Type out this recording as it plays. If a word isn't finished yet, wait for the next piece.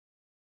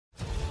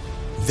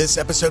This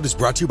episode is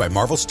brought to you by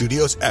Marvel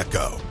Studios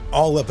Echo.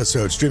 All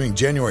episodes streaming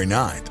January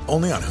 9th,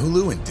 only on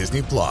Hulu and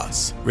Disney+.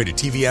 Rated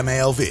TV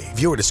MALV.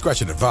 Viewer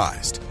discretion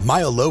advised.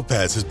 Maya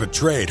Lopez has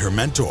betrayed her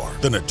mentor,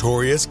 the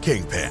notorious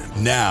Kingpin.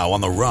 Now on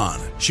the run,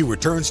 she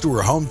returns to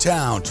her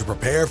hometown to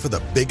prepare for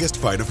the biggest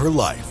fight of her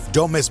life.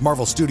 Don't miss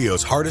Marvel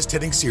Studios'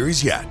 hardest-hitting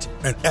series yet.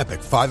 An epic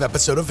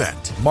 5-episode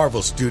event.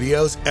 Marvel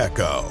Studios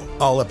Echo.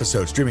 All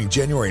episodes streaming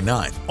January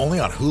 9th, only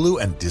on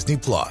Hulu and Disney+.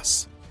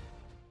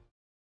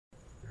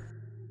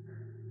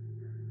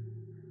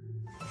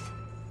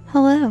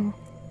 Hello,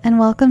 and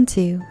welcome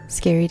to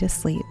Scary to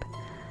Sleep.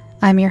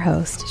 I'm your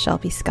host,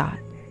 Shelby Scott.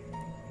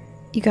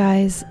 You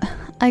guys,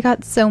 I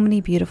got so many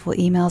beautiful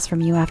emails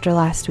from you after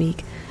last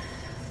week.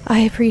 I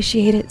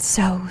appreciate it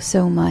so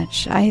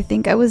much. I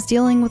think I was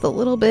dealing with a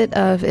little bit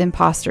of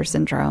imposter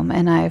syndrome,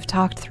 and I've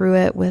talked through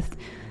it with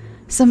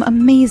some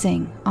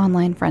amazing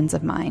online friends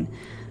of mine.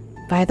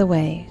 By the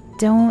way,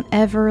 don't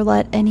ever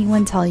let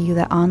anyone tell you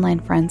that online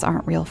friends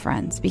aren't real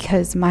friends,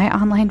 because my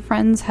online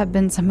friends have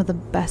been some of the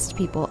best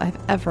people I've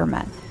ever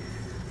met.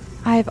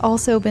 I've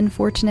also been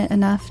fortunate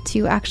enough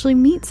to actually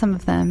meet some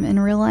of them in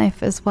real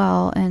life as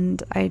well,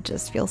 and I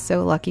just feel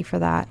so lucky for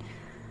that.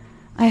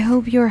 I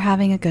hope you're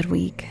having a good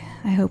week.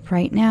 I hope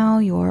right now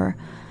you're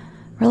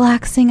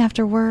relaxing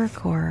after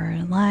work or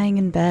lying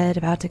in bed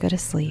about to go to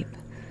sleep.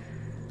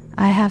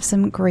 I have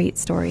some great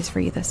stories for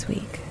you this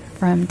week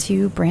from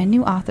two brand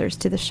new authors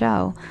to the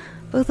show.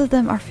 Both of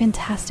them are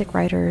fantastic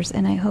writers,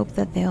 and I hope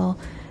that they'll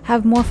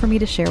have more for me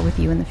to share with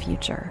you in the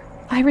future.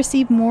 I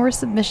received more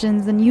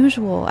submissions than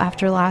usual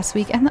after last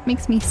week, and that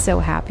makes me so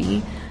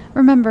happy.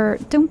 Remember,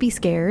 don't be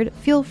scared.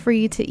 Feel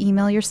free to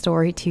email your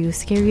story to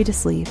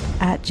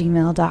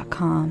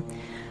scarytosleep@gmail.com.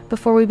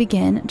 Before we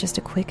begin, just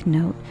a quick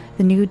note.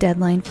 The new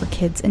deadline for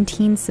kids and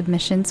teen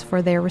submissions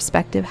for their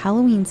respective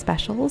Halloween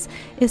specials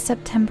is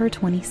September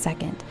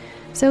 22nd.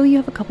 So you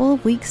have a couple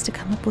of weeks to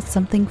come up with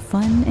something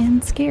fun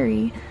and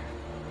scary.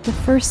 The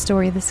first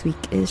story this week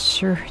is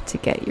sure to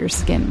get your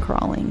skin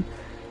crawling.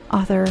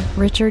 Author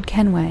Richard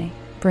Kenway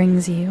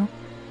brings you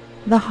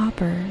The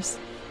Hoppers.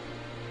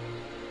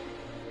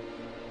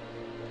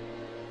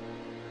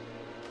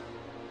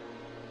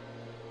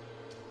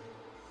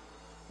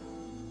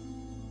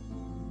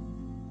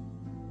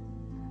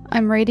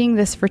 I'm writing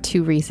this for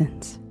two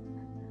reasons.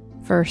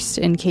 First,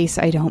 in case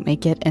I don't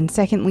make it, and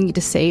secondly,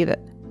 to say that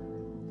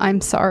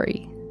I'm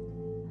sorry.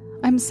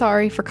 I'm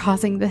sorry for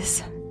causing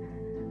this.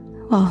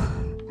 Well,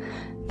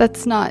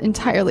 that's not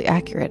entirely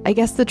accurate. I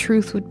guess the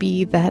truth would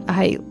be that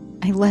I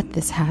let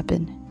this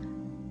happen.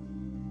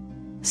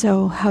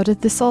 So, how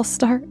did this all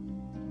start?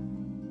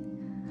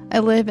 I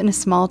live in a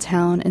small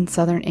town in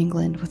southern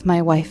England with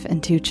my wife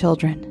and two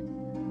children.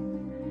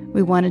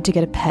 We wanted to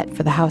get a pet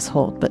for the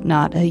household, but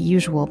not a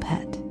usual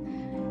pet.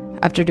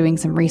 After doing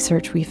some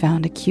research, we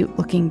found a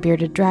cute-looking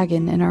bearded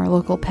dragon in our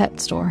local pet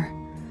store.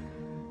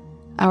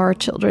 Our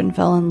children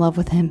fell in love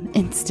with him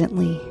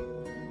instantly.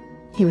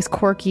 He was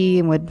quirky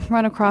and would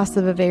run across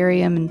the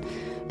vivarium and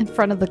in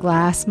front of the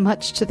glass,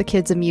 much to the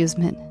kids'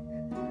 amusement.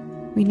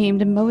 We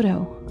named him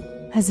Moto,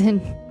 as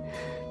in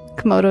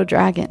Komodo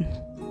dragon.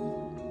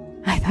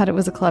 I thought it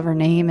was a clever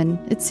name, and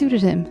it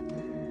suited him.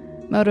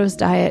 Moto's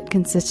diet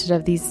consisted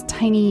of these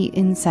tiny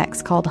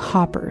insects called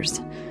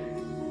hoppers.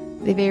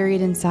 They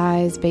varied in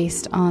size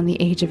based on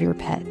the age of your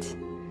pet.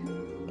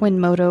 When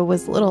Moto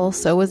was little,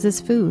 so was his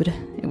food.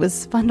 It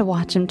was fun to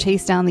watch him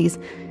chase down these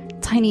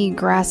tiny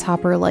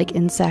grasshopper-like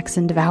insects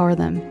and devour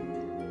them.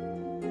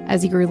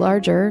 As he grew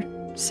larger,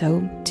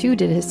 so too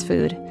did his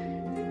food.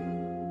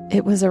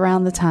 It was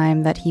around the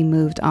time that he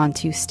moved on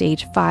to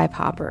stage 5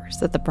 hoppers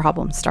that the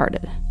problem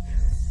started.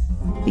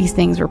 These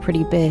things were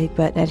pretty big,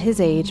 but at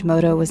his age,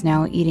 Moto was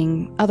now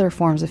eating other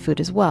forms of food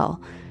as well.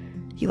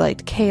 He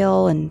liked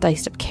kale and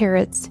diced up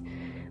carrots.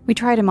 We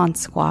tried him on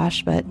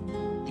squash, but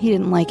he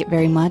didn't like it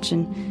very much,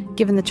 and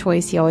given the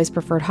choice, he always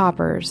preferred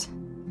hoppers.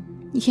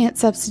 You can't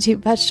substitute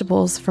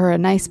vegetables for a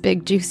nice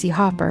big juicy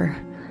hopper.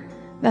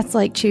 That's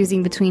like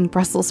choosing between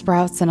Brussels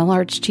sprouts and a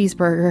large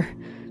cheeseburger.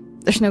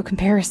 There's no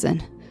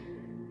comparison.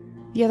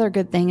 The other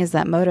good thing is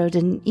that Moto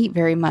didn't eat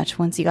very much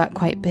once he got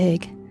quite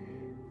big.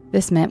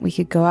 This meant we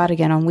could go out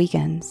again on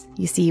weekends.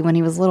 You see, when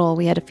he was little,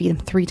 we had to feed him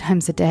 3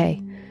 times a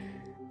day.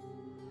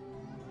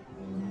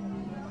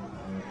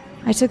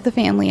 I took the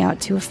family out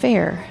to a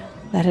fair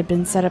that had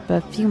been set up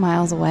a few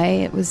miles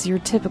away. It was your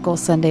typical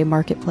Sunday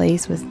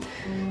marketplace with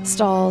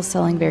stalls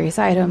selling various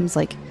items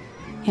like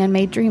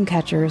handmade dream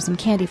catchers and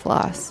candy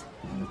floss,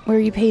 where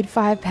you paid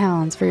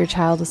 £5 for your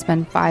child to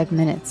spend 5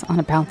 minutes on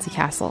a bouncy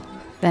castle,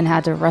 then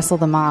had to wrestle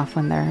them off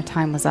when their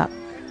time was up.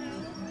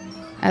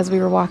 As we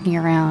were walking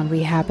around,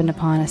 we happened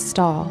upon a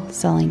stall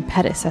selling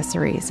pet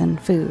accessories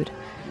and food.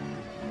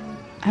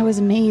 I was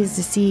amazed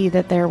to see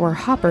that there were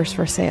hoppers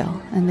for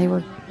sale, and they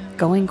were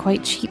going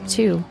quite cheap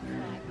too.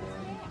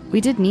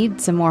 We did need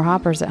some more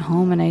hoppers at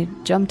home, and I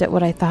jumped at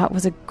what I thought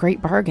was a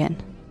great bargain.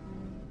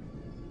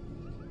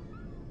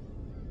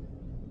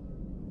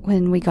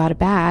 When we got a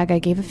bag, I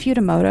gave a few to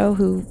Moto,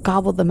 who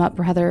gobbled them up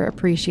rather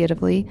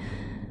appreciatively.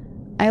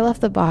 I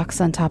left the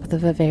box on top of the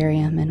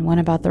vivarium and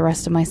went about the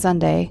rest of my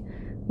Sunday,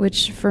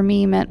 which for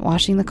me meant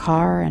washing the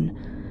car and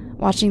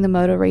watching the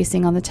moto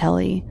racing on the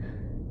telly.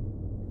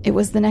 It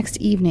was the next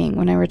evening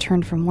when I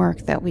returned from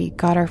work that we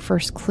got our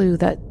first clue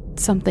that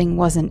something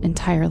wasn't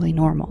entirely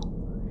normal.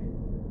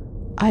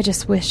 I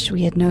just wished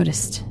we had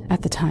noticed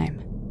at the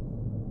time.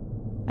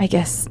 I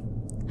guess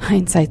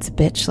hindsight's a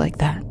bitch like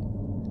that.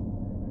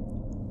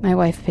 My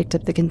wife picked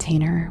up the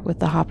container with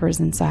the hoppers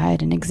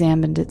inside and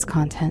examined its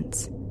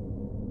contents.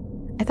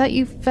 "I thought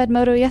you fed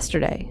Moto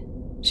yesterday,"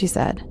 she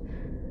said.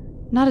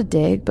 Not a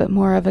dig, but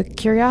more of a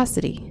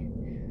curiosity.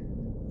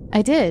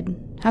 "I did.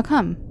 How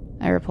come?"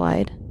 I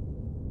replied.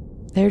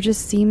 "There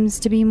just seems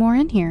to be more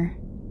in here,"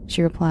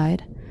 she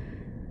replied.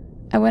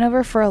 I went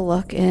over for a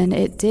look, and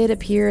it did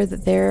appear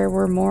that there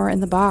were more in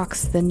the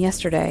box than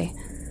yesterday.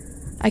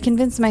 I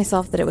convinced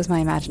myself that it was my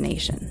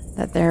imagination,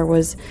 that there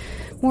was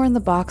more in the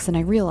box than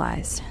I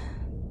realized.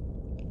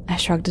 I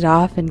shrugged it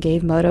off and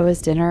gave Moto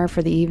his dinner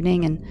for the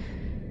evening, and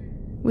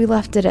we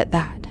left it at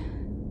that.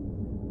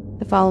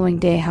 The following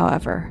day,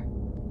 however,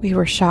 we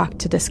were shocked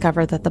to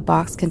discover that the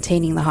box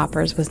containing the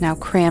hoppers was now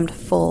crammed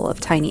full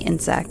of tiny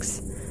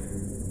insects.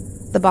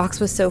 The box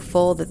was so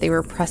full that they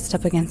were pressed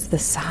up against the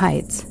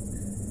sides.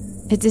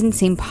 It didn't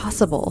seem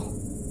possible.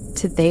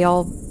 Did they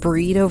all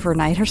breed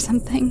overnight or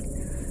something?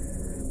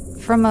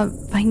 From a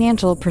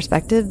financial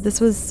perspective, this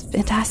was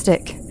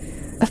fantastic.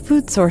 A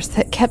food source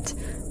that kept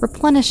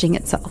replenishing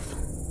itself.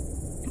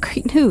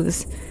 Great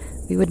news.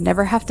 We would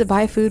never have to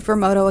buy food for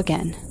Moto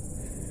again.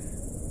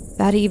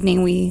 That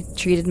evening, we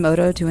treated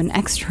Moto to an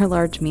extra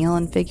large meal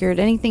and figured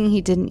anything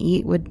he didn't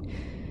eat would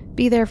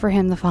be there for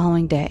him the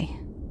following day.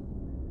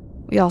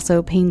 We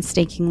also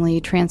painstakingly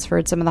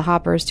transferred some of the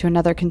hoppers to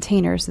another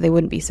container so they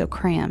wouldn't be so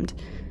crammed.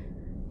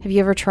 Have you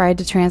ever tried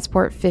to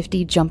transport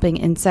 50 jumping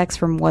insects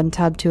from one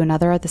tub to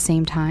another at the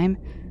same time?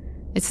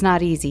 It's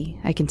not easy,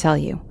 I can tell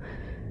you.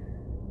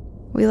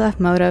 We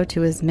left Moto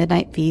to his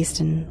midnight feast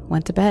and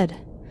went to bed.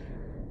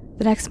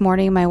 The next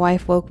morning, my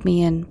wife woke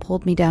me and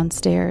pulled me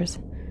downstairs.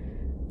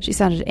 She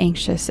sounded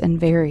anxious and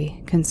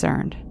very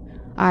concerned.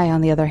 I,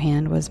 on the other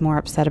hand, was more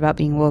upset about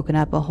being woken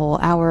up a whole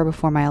hour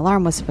before my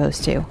alarm was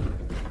supposed to.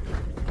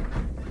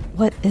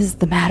 "What is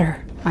the matter?"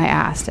 I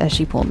asked as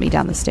she pulled me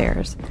down the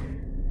stairs.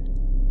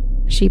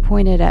 She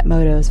pointed at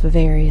Moto's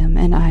vivarium,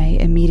 and I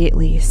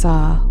immediately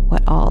saw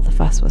what all the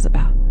fuss was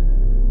about.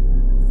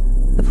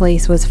 The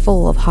place was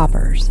full of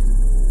hoppers.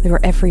 They were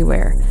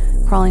everywhere,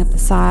 crawling up the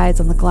sides,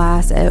 on the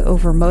glass,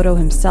 over Moto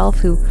himself,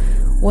 who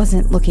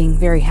wasn't looking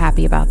very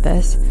happy about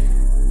this.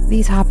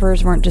 These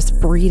hoppers weren't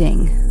just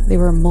breeding, they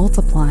were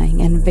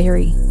multiplying, and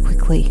very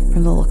quickly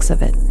from the looks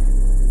of it.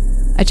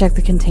 I checked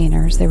the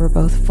containers. They were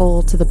both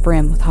full to the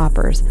brim with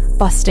hoppers,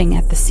 busting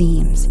at the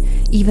seams.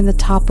 Even the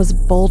top was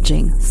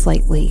bulging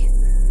slightly.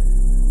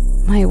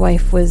 My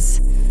wife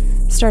was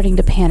starting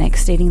to panic,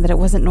 stating that it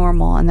wasn't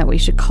normal and that we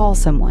should call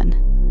someone.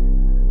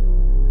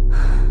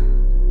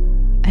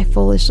 I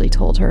foolishly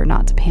told her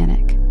not to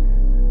panic,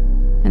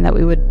 and that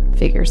we would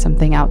figure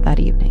something out that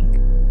evening.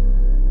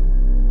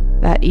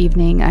 That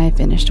evening, I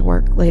finished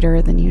work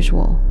later than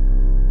usual.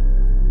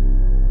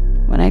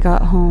 When I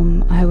got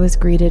home, I was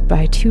greeted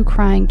by 2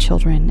 crying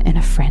children and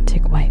a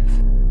frantic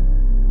wife.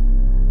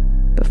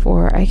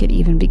 Before I could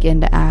even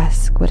begin to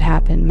ask what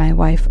happened, my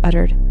wife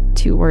uttered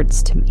 2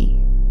 words to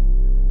me.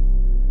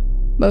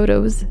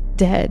 "Moto's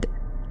dead,"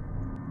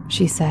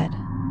 she said.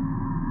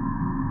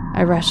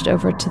 I rushed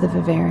over to the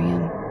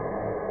vivarium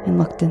and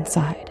looked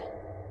inside.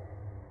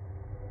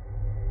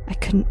 I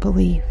couldn't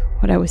believe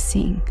what I was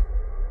seeing.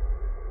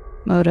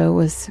 Moto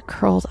was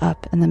curled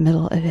up in the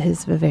middle of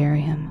his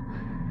vivarium,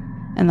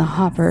 and the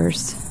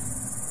hoppers,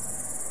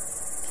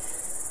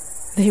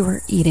 they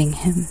were eating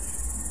him.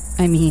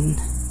 I mean,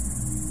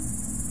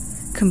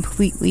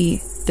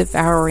 completely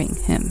devouring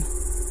him.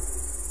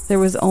 There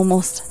was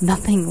almost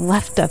nothing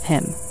left of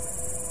him.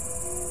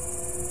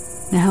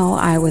 Now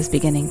I was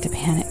beginning to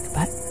panic,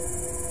 but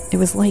it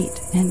was late,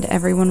 and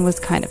everyone was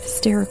kind of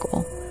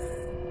hysterical.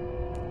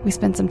 We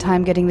spent some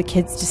time getting the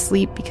kids to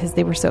sleep because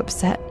they were so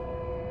upset.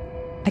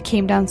 I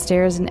came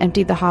downstairs and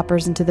emptied the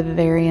hoppers into the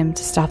vivarium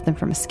to stop them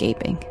from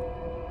escaping.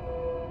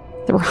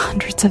 There were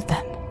hundreds of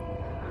them,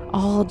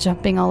 all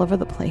jumping all over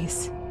the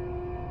place.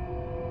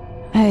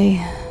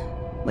 I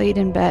laid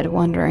in bed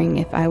wondering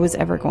if I was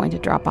ever going to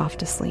drop off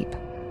to sleep.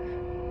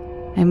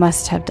 I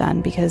must have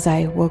done, because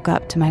I woke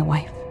up to my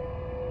wife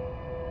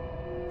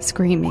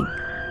screaming.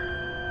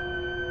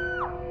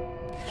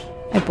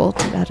 I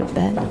bolted out of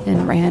bed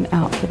and ran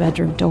out the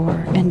bedroom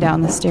door and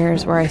down the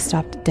stairs, where I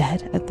stopped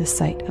dead at the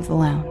sight of the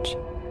lounge.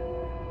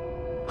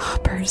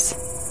 Hoppers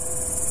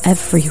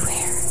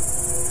everywhere.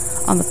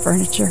 On the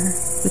furniture,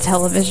 the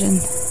television,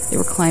 they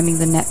were climbing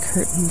the net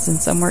curtains, and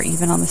some were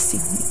even on the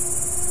ceiling.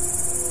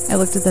 I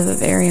looked at the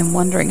vivarium,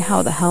 wondering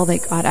how the hell they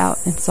got out,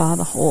 and saw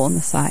the hole in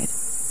the side.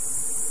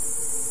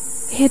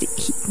 They had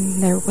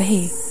eaten their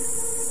way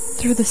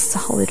through the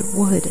solid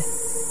wood.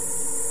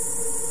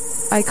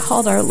 I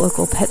called our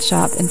local pet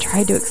shop and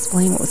tried to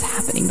explain what was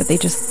happening, but they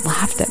just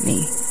laughed at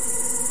me.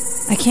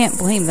 I can't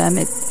blame them.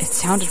 It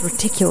sounded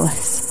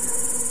ridiculous.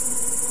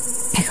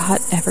 I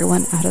got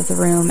everyone out of the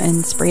room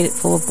and sprayed it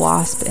full of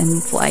wasp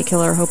and fly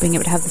killer, hoping it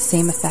would have the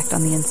same effect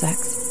on the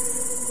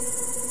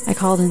insects. I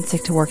called in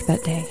sick to work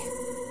that day.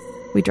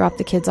 We dropped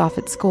the kids off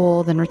at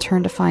school, then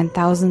returned to find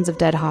thousands of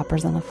dead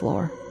hoppers on the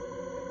floor.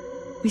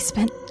 We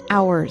spent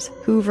hours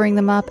hoovering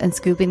them up and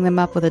scooping them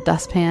up with a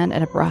dustpan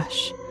and a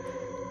brush.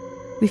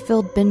 We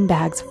filled bin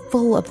bags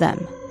full of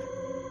them.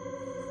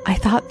 I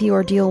thought the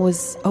ordeal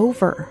was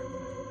over.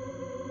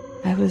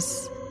 I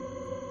was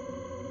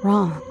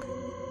wrong.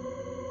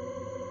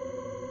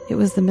 It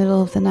was the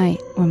middle of the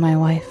night when my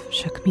wife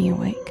shook me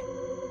awake.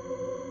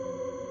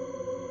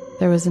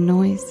 There was a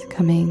noise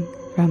coming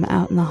from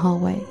out in the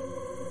hallway.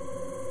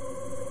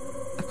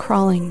 A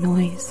crawling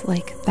noise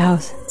like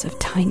thousands of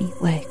tiny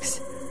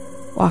legs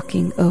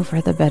walking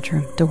over the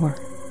bedroom door.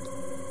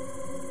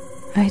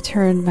 I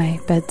turned my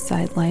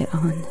bedside light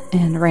on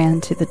and ran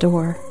to the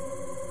door.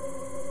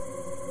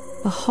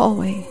 The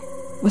hallway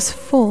was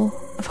full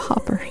of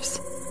hoppers.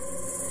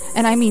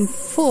 And I mean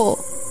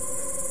full.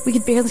 We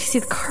could barely see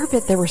the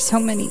carpet, there were so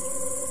many.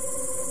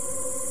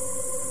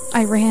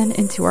 I ran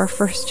into our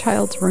first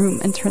child's room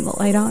and turned the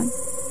light on.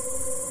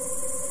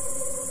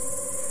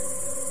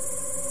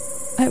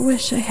 I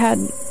wish I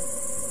hadn't.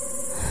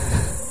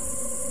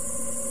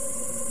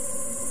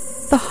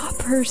 The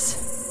hoppers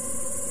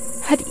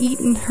had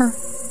eaten her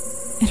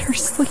in her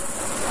sleep.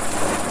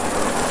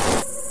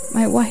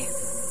 My wife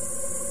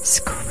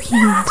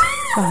screamed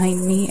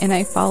behind me, and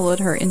I followed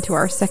her into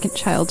our second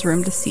child's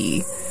room to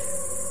see.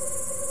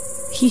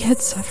 He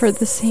had suffered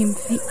the same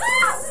fate,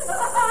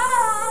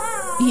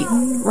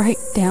 eaten right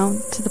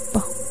down to the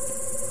bone.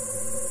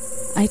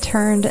 I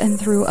turned and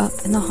threw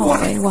up in the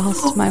hallway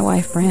whilst my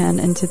wife ran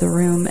into the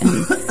room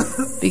and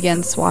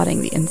began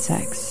swatting the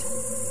insects.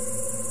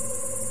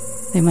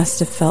 They must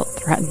have felt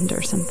threatened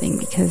or something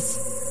because,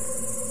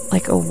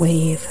 like a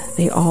wave,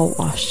 they all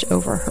washed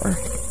over her.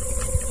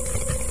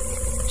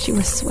 She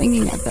was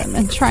swinging at them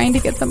and trying to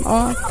get them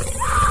off.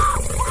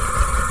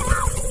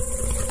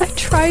 I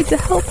tried to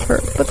help her,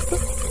 but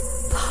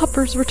the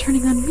hoppers were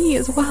turning on me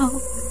as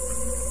well.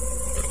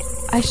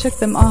 I shook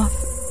them off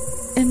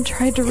and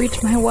tried to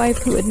reach my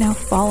wife, who had now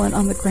fallen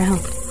on the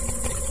ground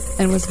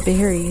and was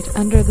buried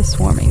under the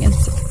swarming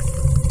insects.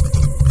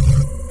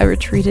 I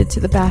retreated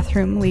to the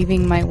bathroom,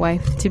 leaving my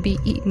wife to be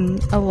eaten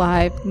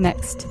alive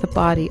next to the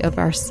body of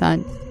our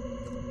son.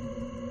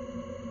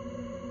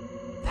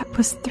 That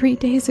was 3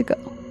 days ago.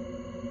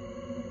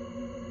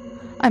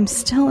 I'm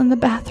still in the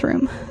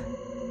bathroom,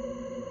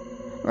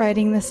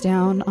 writing this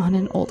down on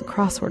an old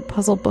crossword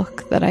puzzle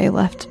book that I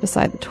left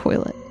beside the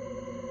toilet.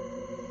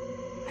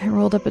 I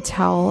rolled up a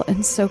towel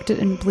and soaked it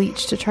in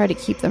bleach to try to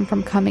keep them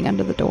from coming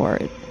under the door.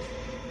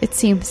 It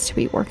seems to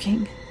be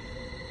working.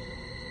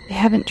 They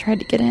haven't tried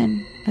to get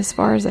in, as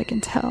far as I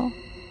can tell.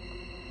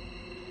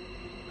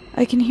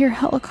 I can hear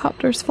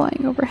helicopters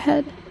flying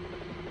overhead.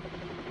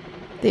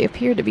 They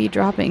appear to be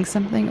dropping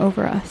something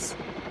over us.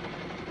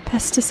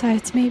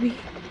 Pesticides, maybe.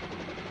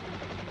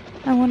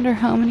 I wonder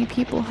how many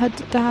people had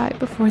to die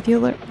before the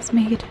alert was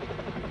made.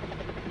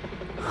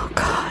 Oh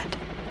God.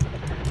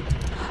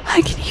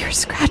 I can hear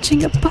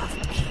scratching above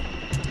me.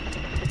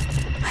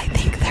 I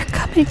think they're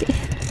coming in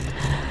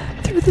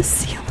through the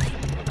ceiling.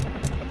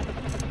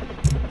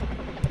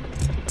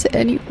 To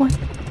anyone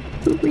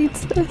who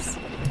reads this,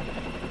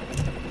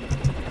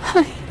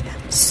 I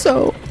am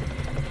so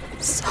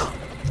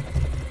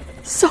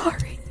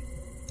sorry.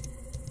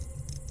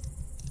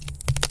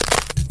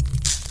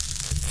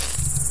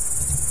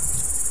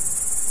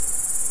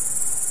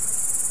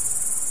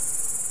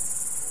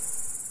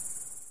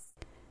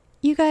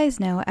 You guys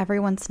know every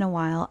once in a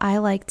while I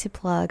like to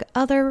plug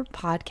other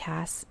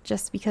podcasts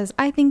just because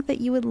I think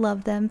that you would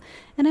love them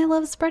and I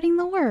love spreading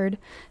the word.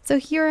 So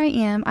here I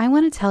am. I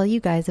want to tell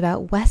you guys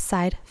about West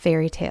Side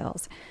Fairy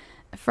Tales.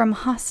 From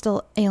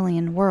hostile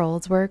alien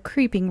worlds where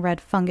creeping red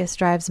fungus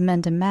drives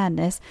men to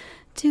madness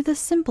to the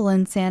simple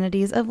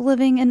insanities of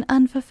living an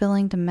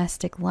unfulfilling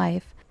domestic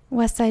life,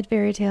 West Side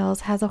Fairy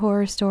Tales has a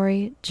horror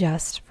story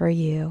just for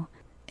you.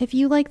 If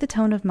you like the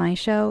tone of my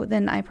show,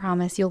 then I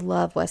promise you'll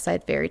love West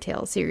Side Fairy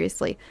Tales,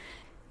 seriously.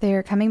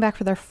 They're coming back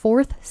for their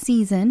 4th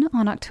season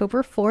on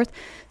October 4th,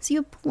 so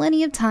you have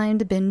plenty of time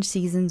to binge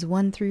seasons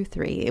 1 through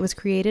 3. It was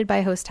created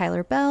by host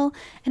Tyler Bell,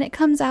 and it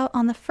comes out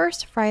on the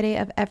first Friday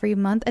of every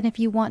month, and if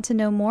you want to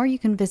know more, you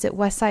can visit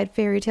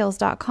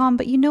westsidefairytales.com,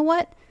 but you know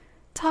what?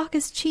 Talk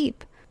is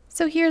cheap.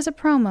 So here's a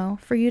promo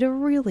for you to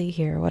really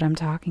hear what I'm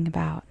talking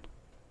about.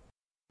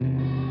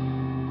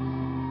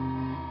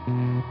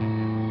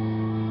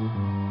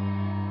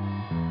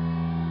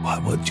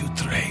 What would you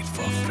trade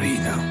for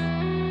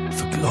freedom,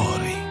 for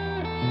glory,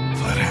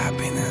 for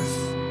happiness?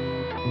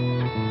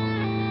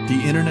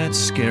 The internet's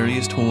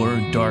scariest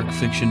horror dark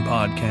fiction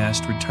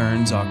podcast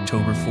returns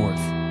October 4th.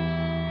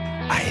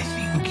 I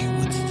think you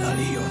would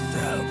study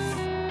yourself.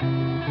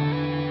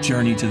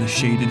 Journey to the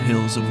shaded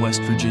hills of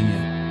West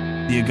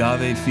Virginia, the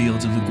agave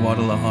fields of the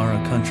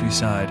Guadalajara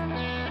countryside,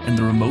 and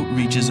the remote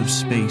reaches of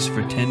space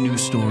for 10 new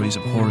stories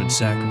of horrid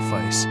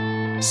sacrifice,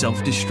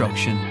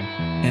 self-destruction,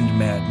 and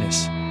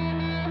madness.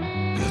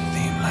 You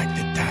seem like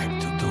the type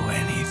to do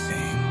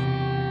anything.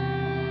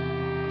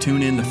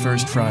 Tune in the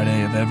first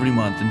Friday of every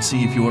month and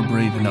see if you're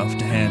brave enough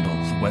to handle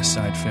the West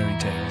Side Fairy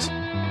Tales.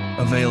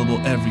 Available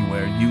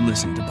everywhere you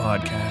listen to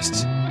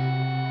podcasts.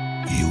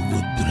 You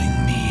would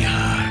bring me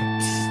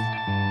hearts.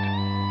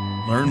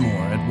 Learn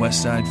more at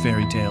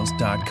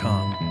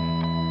westsidefairytales.com.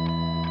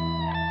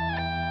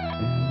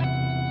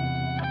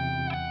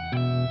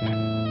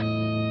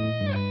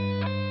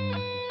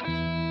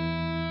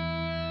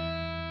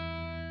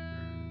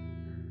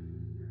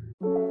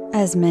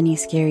 As many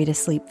Scary to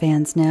Sleep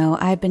fans know,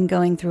 I've been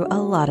going through a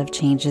lot of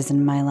changes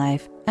in my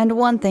life. And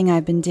one thing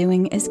I've been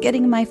doing is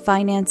getting my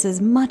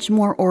finances much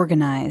more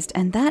organized,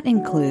 and that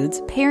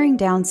includes paring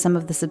down some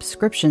of the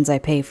subscriptions I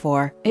pay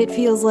for. It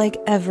feels like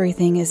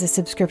everything is a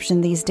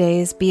subscription these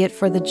days, be it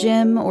for the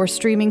gym or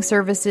streaming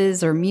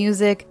services or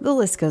music, the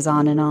list goes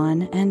on,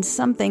 and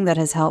something that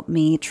has helped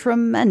me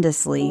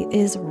tremendously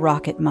is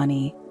Rocket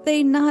Money.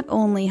 They not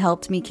only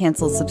helped me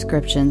cancel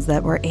subscriptions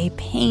that were a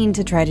pain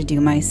to try to do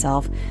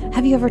myself.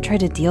 Have you ever tried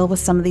to deal with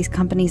some of these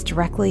companies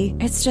directly?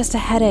 It's just a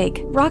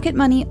headache. Rocket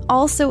Money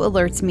also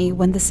alerts me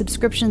when the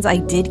subscriptions I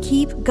did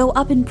keep go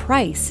up in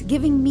price,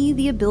 giving me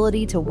the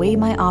ability to weigh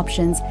my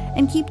options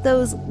and keep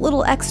those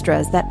little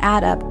extras that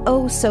add up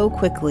oh so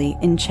quickly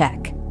in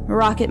check.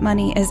 Rocket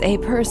Money is a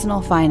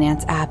personal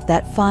finance app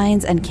that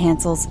finds and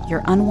cancels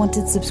your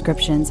unwanted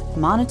subscriptions,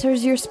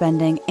 monitors your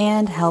spending,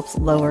 and helps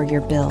lower your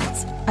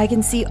bills. I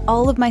can see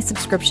all of my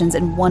subscriptions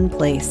in one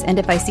place, and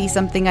if I see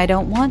something I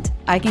don't want,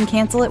 I can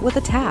cancel it with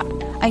a tap.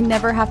 I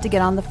never have to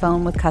get on the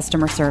phone with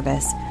customer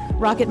service.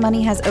 Rocket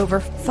Money has over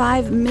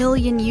 5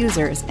 million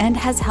users and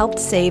has helped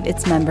save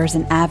its members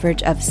an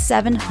average of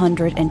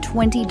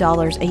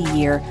 $720 a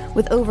year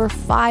with over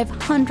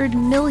 500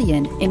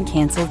 million in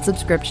canceled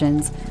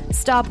subscriptions.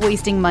 Stop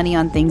wasting money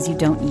on things you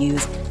don't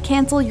use.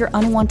 Cancel your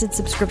unwanted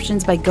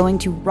subscriptions by going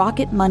to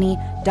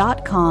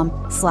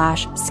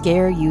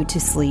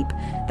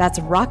rocketmoney.com/scareyoutosleep. That's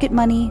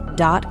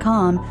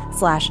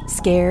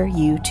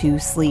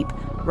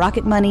rocketmoney.com/scareyoutosleep.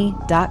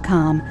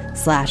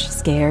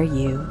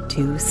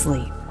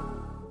 rocketmoney.com/scareyoutosleep.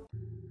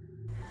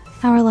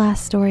 Our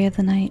last story of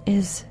the night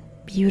is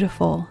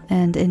beautiful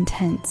and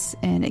intense,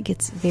 and it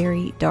gets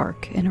very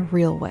dark in a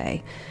real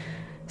way.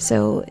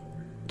 So,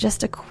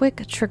 just a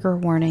quick trigger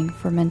warning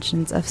for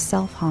mentions of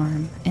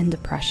self-harm and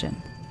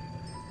depression.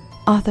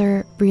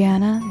 Author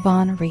Brianna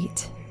von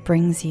Riet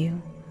brings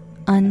you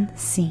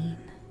Unseen.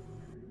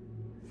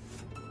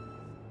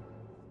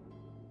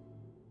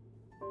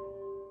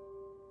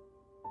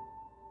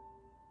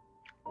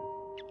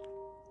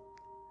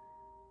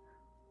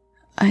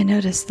 I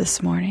noticed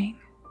this morning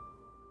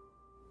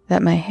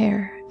that my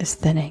hair is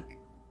thinning.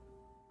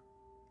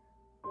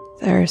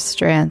 There are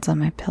strands on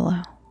my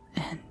pillow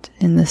and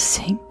in the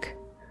sink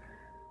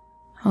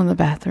on the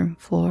bathroom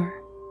floor.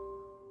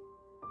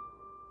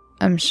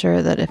 I'm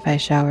sure that if I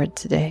showered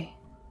today,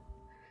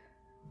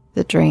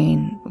 the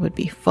drain would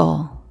be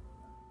full,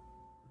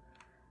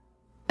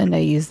 and I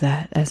use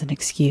that as an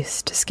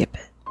excuse to skip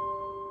it.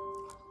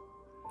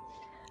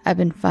 I've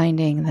been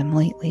finding them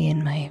lately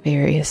in my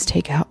various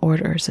takeout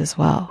orders as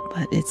well,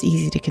 but it's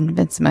easy to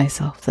convince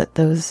myself that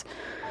those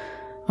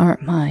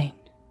aren't mine.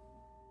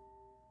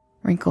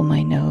 Wrinkle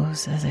my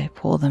nose as I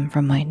pull them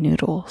from my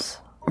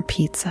noodles or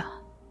pizza.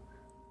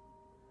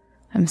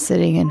 I'm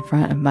sitting in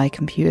front of my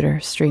computer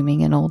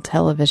streaming an old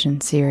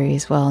television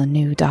series while a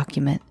new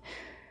document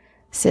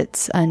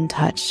sits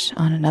untouched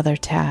on another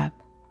tab.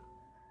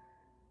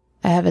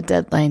 I have a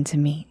deadline to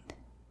meet,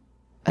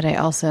 but I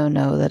also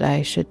know that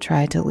I should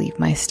try to leave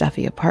my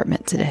stuffy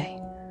apartment today.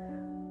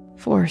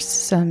 Force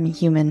some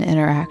human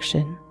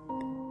interaction.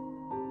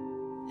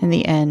 In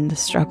the end, the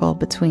struggle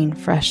between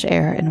fresh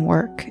air and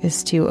work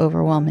is too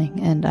overwhelming,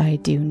 and I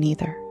do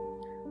neither.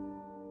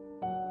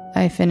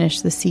 I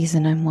finish the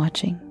season I'm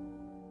watching.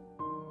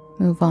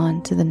 Move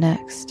on to the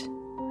next.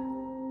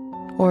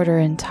 Order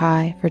in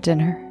Thai for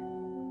dinner.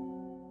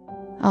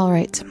 I'll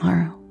write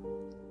tomorrow.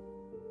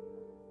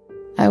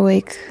 I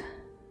wake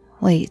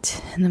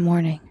late in the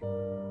morning.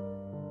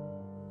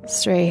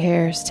 Stray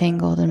hairs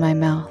tangled in my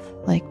mouth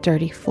like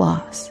dirty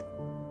floss.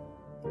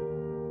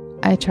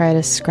 I try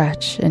to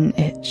scratch an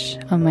itch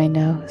on my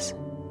nose,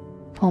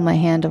 pull my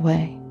hand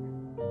away,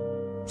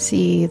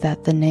 see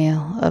that the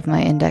nail of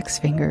my index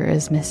finger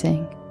is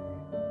missing.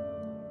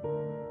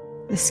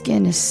 The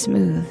skin is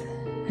smooth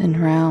and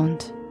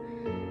round,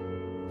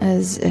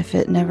 as if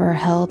it never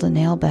held a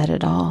nail bed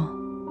at all.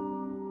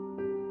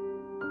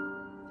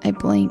 I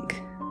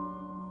blink,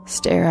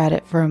 stare at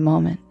it for a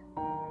moment,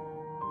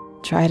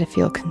 try to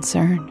feel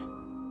concern.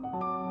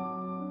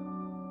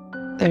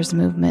 There's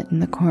movement in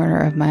the corner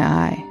of my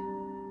eye.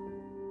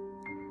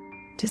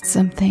 Did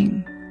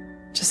something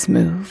just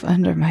move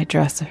under my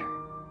dresser?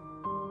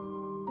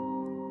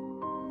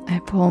 I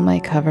pull my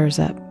covers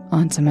up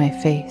onto my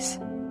face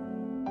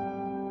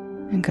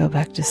and go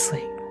back to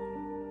sleep.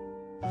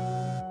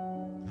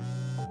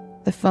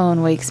 The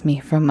phone wakes me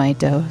from my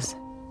doze.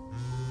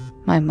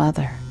 My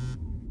mother.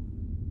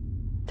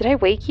 Did I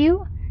wake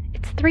you?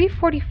 It's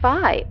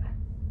 3:45.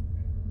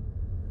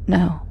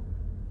 No,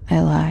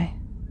 I lie.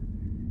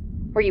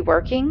 Were you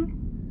working?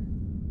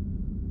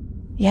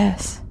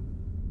 Yes,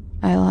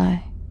 I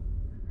lie.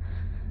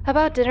 How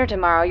about dinner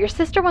tomorrow? Your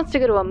sister wants to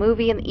go to a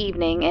movie in the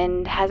evening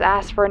and has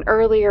asked for an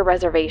earlier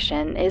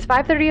reservation. Is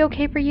 5:30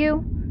 okay for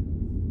you?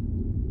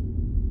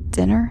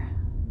 Dinner?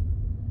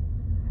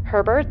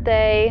 Her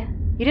birthday.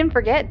 You didn't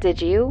forget,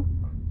 did you?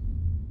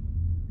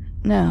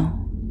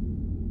 No.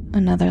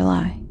 Another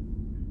lie.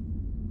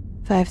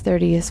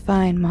 5:30 is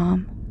fine,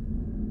 Mom.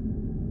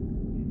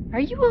 Are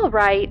you all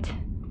right?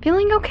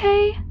 Feeling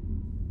okay?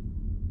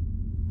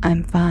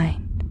 I'm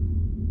fine.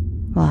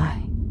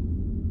 Lie.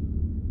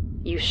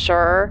 You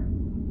sure?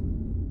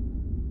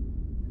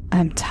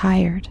 I'm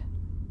tired.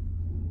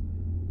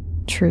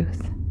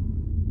 Truth.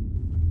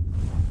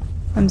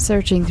 I'm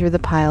searching through the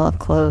pile of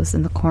clothes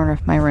in the corner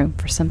of my room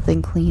for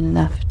something clean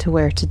enough to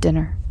wear to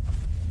dinner,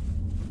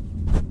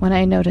 when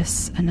I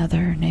notice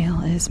another nail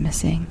is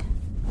missing.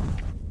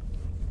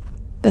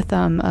 The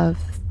thumb of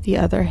the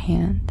other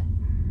hand.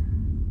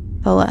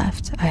 The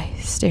left. I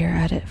stare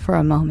at it for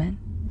a moment.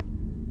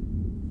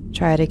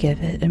 Try to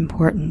give it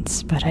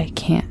importance, but I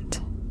can't.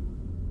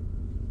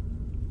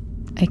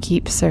 I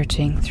keep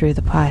searching through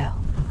the pile.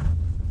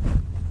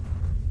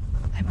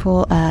 I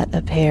pull at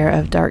a pair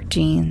of dark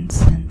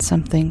jeans and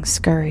something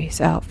scurries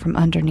out from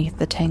underneath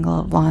the tangle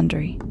of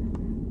laundry,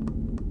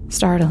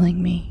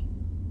 startling me.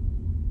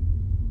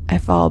 I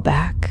fall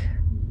back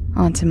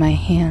onto my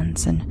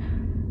hands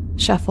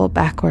and shuffle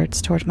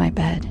backwards toward my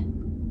bed,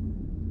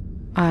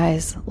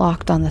 eyes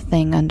locked on the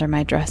thing under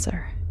my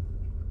dresser.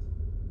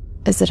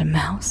 Is it a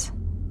mouse?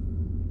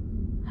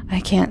 I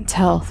can't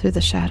tell through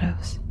the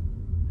shadows.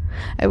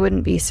 I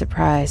wouldn't be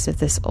surprised if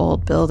this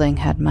old building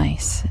had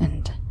mice,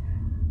 and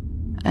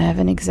I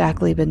haven't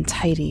exactly been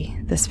tidy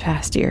this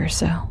past year or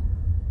so.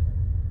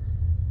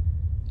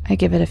 I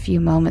give it a few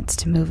moments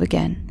to move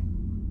again.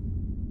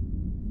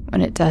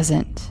 When it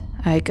doesn't,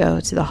 I go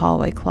to the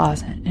hallway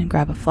closet and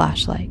grab a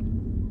flashlight.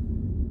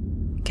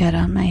 Get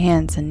on my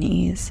hands and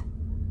knees,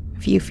 a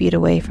few feet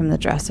away from the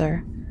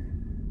dresser,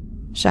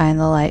 shine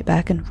the light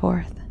back and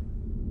forth.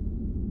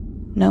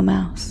 No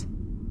mouse.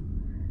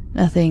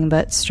 Nothing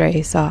but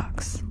stray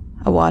socks,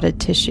 a wadded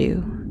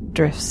tissue,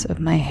 drifts of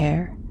my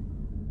hair.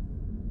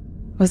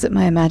 Was it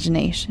my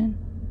imagination?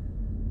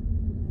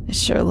 It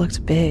sure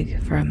looked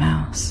big for a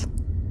mouse.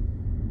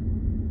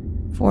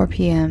 4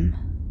 p.m.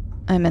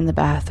 I'm in the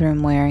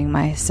bathroom wearing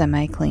my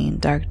semi-clean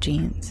dark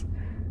jeans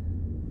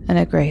and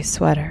a gray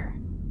sweater.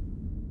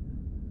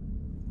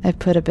 I've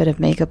put a bit of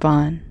makeup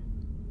on,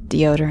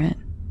 deodorant.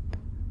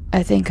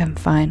 I think I'm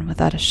fine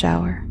without a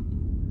shower.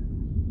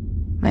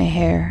 My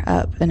hair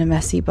up in a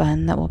messy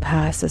bun that will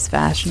pass as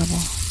fashionable.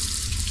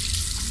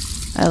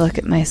 I look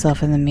at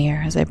myself in the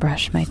mirror as I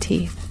brush my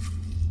teeth.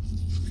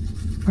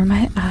 Were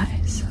my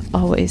eyes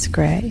always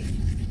gray?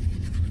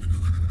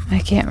 I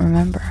can't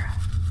remember.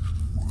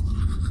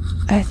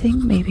 I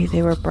think maybe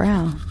they were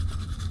brown.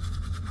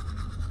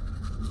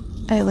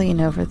 I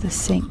lean over the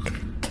sink.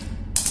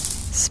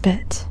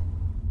 Spit.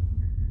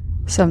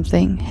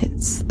 Something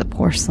hits the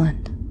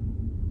porcelain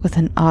with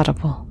an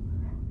audible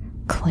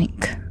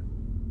clink.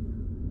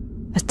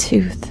 A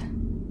tooth.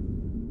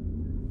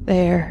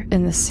 There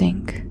in the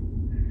sink,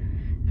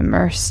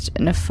 immersed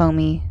in a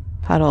foamy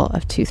puddle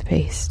of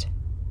toothpaste.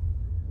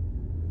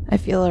 I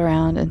feel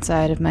around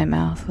inside of my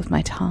mouth with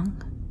my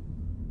tongue.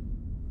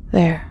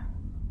 There.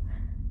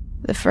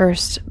 The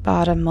first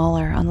bottom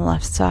molar on the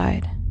left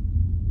side.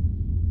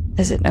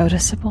 Is it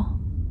noticeable?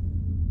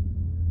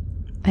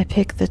 I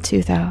pick the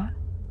tooth out,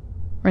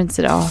 rinse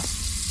it off,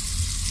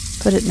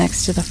 put it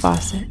next to the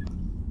faucet.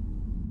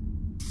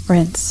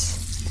 Rinse.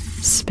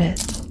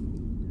 Spit.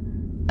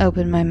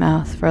 Open my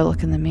mouth for a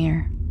look in the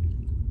mirror.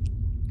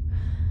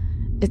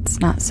 It's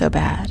not so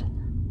bad.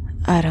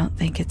 I don't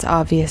think it's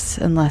obvious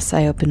unless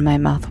I open my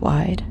mouth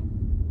wide.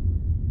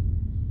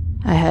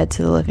 I head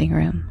to the living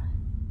room,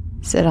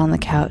 sit on the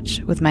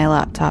couch with my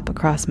laptop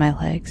across my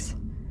legs,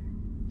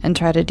 and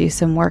try to do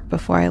some work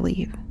before I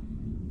leave.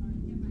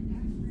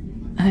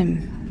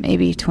 I'm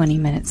maybe 20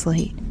 minutes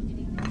late.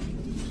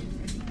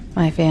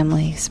 My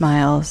family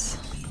smiles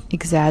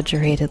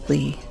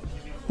exaggeratedly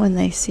when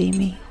they see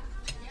me.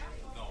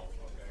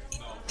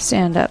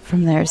 Stand up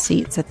from their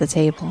seats at the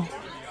table.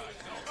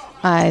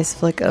 Eyes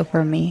flick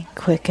over me,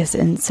 quick as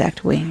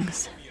insect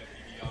wings.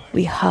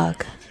 We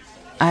hug.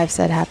 I've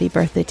said happy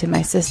birthday to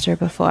my sister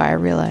before I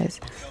realize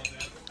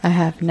I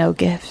have no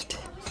gift,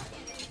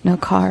 no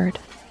card.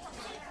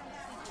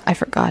 I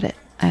forgot it,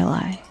 I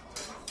lie.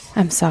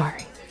 I'm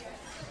sorry.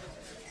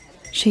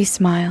 She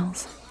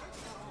smiles.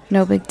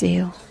 No big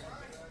deal.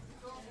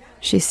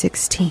 She's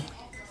 16.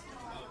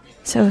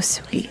 So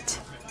sweet.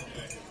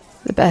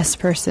 The best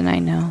person I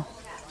know.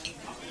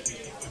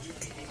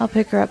 I'll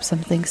pick her up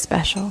something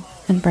special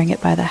and bring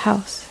it by the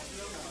house.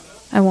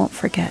 I won't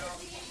forget.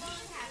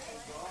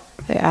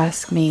 They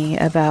ask me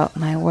about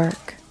my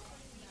work,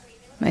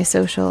 my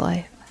social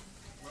life.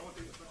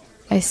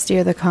 I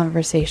steer the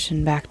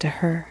conversation back to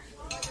her.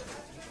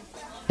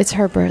 It's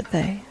her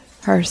birthday,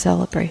 her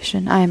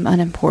celebration. I'm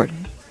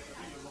unimportant.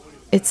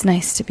 It's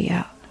nice to be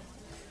out.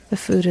 The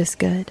food is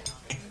good.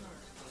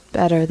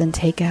 Better than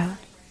takeout.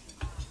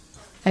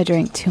 I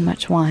drank too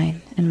much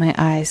wine and my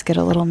eyes get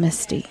a little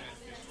misty.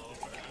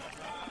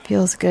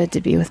 Feels good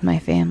to be with my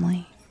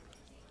family.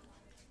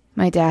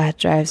 My dad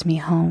drives me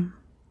home,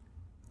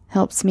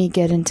 helps me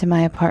get into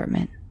my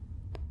apartment.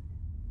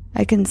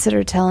 I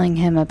consider telling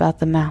him about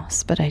the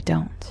mouse, but I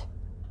don't.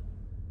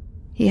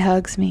 He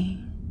hugs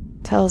me,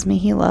 tells me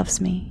he loves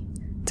me,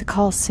 to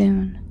call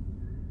soon.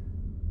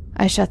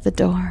 I shut the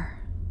door.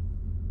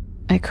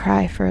 I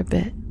cry for a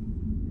bit.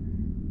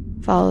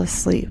 Fall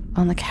asleep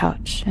on the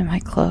couch in my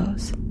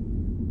clothes.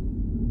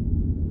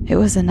 It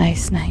was a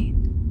nice night.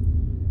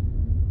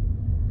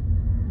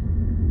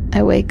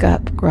 I wake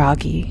up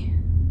groggy,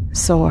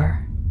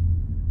 sore,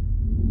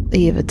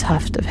 leave a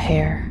tuft of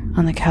hair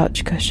on the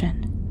couch cushion.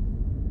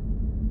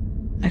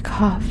 I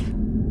cough.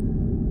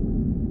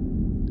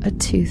 A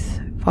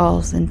tooth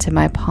falls into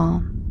my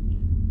palm.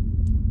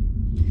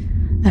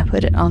 I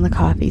put it on the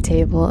coffee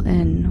table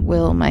and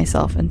will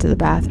myself into the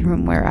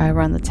bathroom where I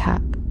run the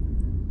tap,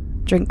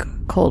 drink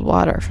cold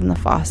water from the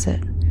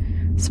faucet,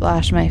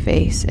 splash my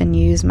face, and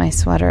use my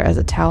sweater as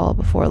a towel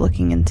before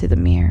looking into the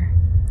mirror.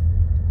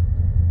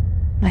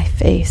 My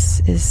face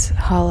is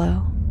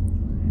hollow,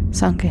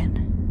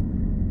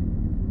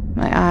 sunken.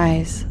 My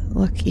eyes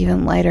look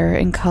even lighter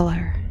in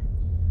color.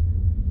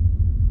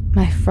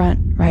 My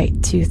front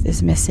right tooth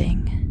is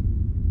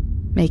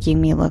missing, making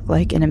me look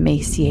like an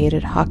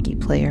emaciated hockey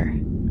player.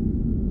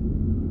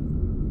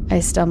 I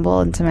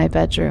stumble into my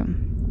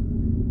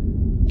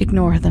bedroom,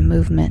 ignore the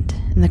movement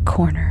in the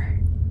corner,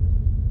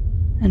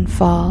 and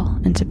fall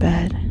into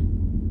bed.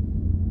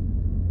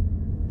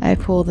 I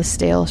pull the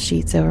stale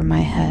sheets over my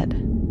head.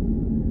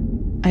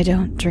 I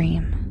don't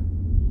dream.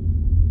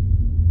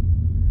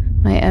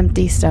 My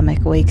empty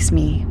stomach wakes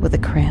me with a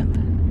cramp,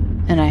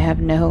 and I have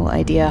no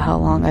idea how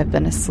long I've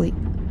been asleep.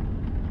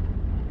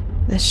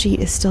 The sheet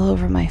is still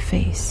over my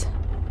face.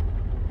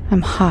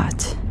 I'm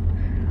hot.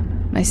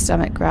 My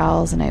stomach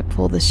growls and I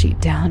pull the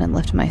sheet down and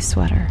lift my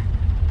sweater.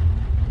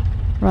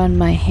 Run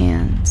my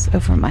hands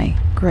over my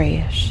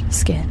grayish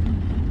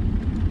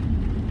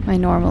skin. My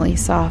normally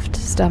soft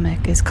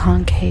stomach is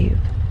concave.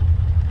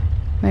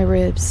 My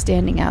ribs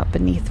standing out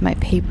beneath my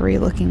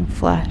papery-looking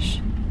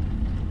flesh.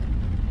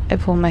 I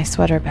pull my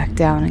sweater back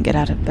down and get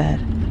out of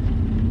bed.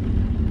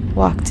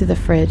 Walk to the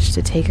fridge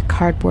to take a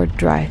cardboard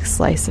dry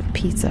slice of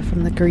pizza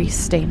from the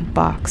grease-stained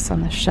box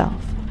on the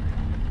shelf.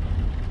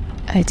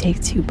 I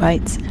take 2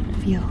 bites and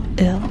feel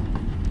ill.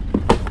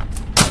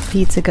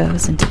 Pizza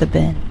goes into the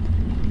bin.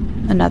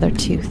 Another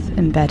tooth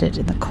embedded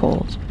in the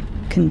cold,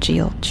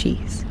 congealed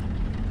cheese.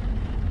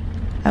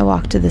 I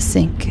walk to the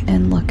sink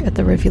and look at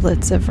the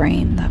rivulets of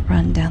rain that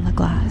run down the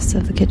glass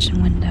of the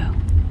kitchen window.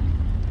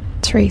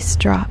 Trace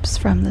drops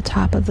from the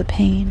top of the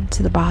pane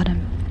to the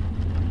bottom.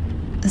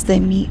 As they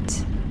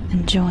meet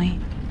and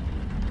join,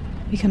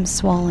 become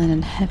swollen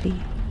and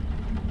heavy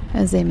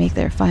as they make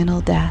their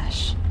final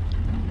dash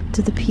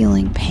to the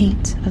peeling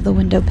paint of the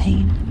window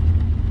pane.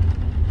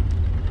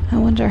 I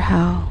wonder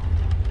how,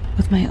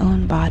 with my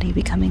own body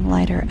becoming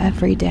lighter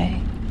every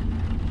day,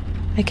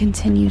 I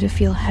continue to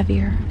feel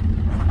heavier.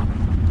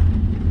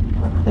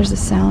 There's a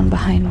sound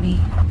behind me,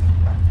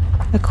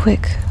 a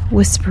quick,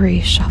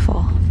 whispery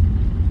shuffle.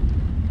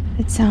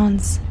 It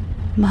sounds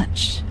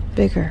much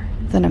bigger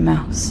than a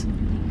mouse.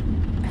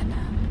 And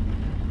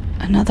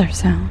another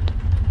sound.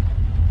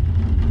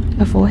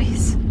 A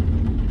voice.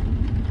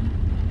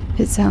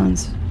 It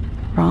sounds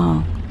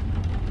wrong,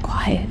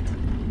 quiet,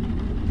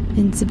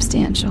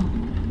 insubstantial.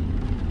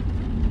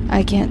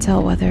 I can't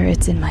tell whether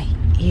it's in my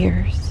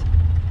ears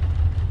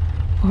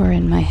or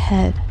in my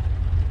head.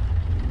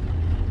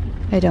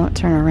 I don't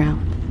turn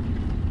around.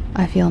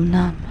 I feel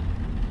numb,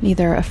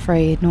 neither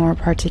afraid nor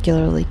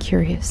particularly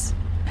curious.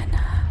 And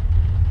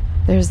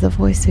there's the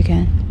voice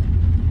again.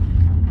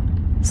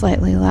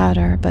 Slightly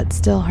louder, but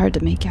still hard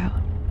to make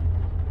out.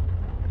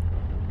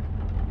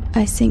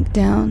 I sink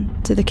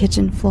down to the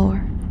kitchen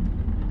floor,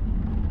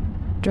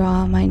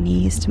 draw my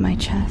knees to my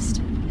chest,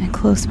 and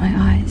close my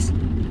eyes.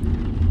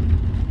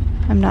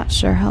 I'm not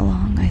sure how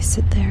long I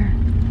sit there,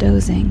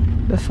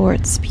 dozing, before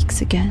it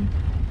speaks again.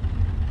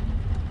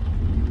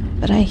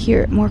 But I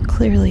hear it more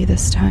clearly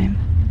this time.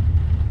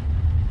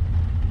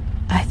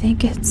 I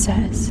think it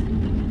says,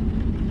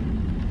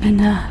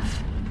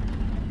 "Enough.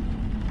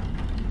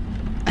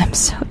 I'm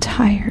so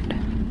tired.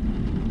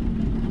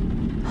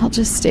 I'll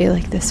just stay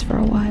like this for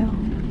a while."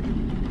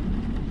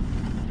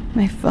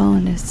 My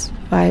phone is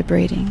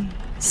vibrating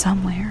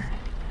somewhere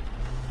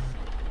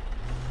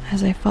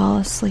as I fall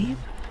asleep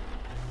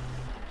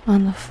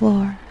on the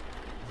floor.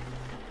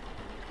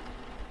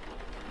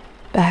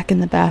 Back in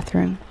the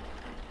bathroom,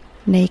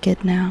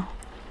 naked now,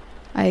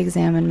 I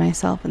examine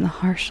myself in the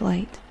harsh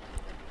light.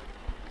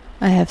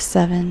 I have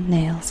 7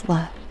 nails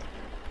left,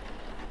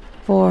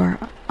 4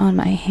 on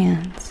my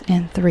hands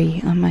and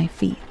 3 on my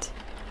feet.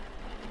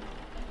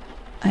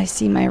 I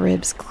see my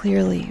ribs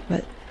clearly,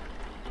 but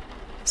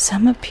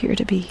some appear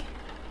to be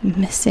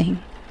missing.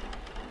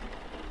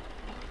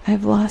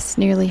 I've lost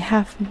nearly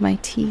half of my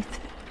teeth,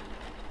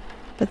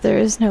 but there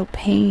is no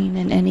pain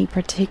in any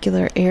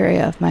particular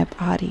area of my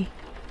body.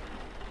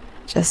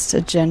 Just a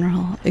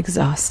general,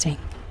 exhausting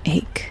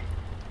ache.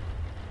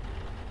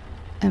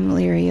 I'm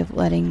leery of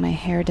letting my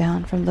hair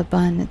down from the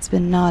bun it's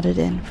been knotted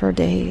in for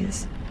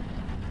days.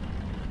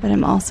 But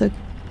I'm also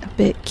a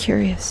bit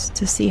curious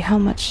to see how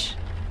much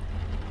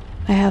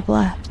I have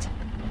left.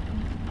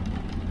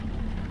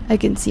 I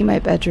can see my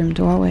bedroom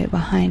doorway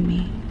behind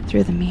me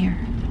through the mirror.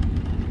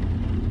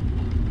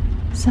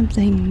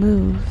 Something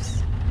moves,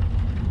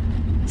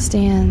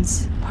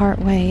 stands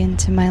partway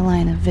into my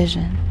line of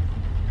vision.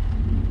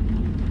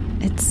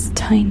 It's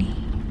tiny,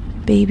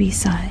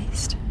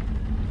 baby-sized,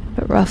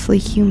 but roughly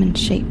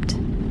human-shaped.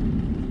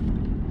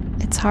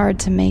 It's hard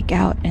to make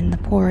out in the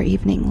poor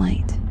evening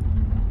light.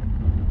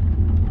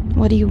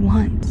 "What do you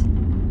want?"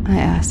 I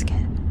ask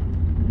it.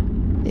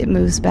 It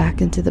moves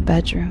back into the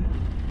bedroom,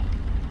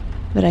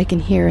 but I can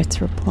hear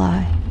its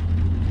reply.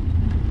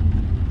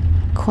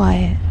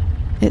 "Quiet,"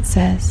 it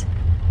says.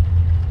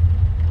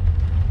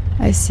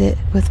 I sit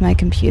with my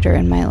computer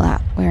in my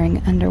lap,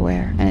 wearing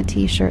underwear and a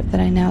t-shirt that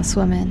I now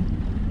swim in.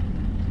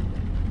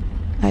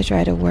 I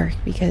try to work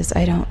because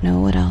I don't know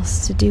what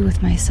else to do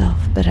with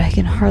myself, but I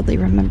can hardly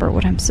remember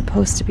what I'm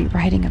supposed to be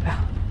writing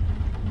about.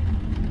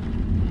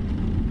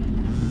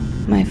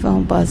 My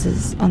phone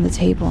buzzes on the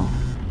table.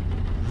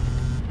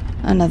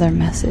 Another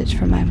message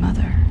from my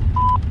mother.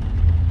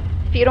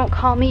 "If you don't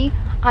call me,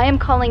 I am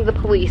calling the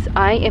police.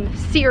 I am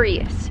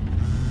serious."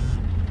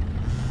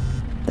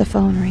 The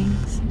phone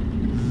rings.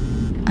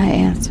 I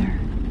answer.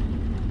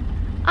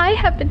 "I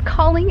have been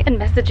calling and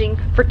messaging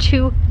for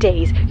 2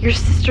 days. Your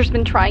sister's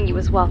been trying you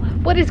as well.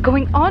 What is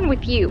going on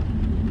with you?"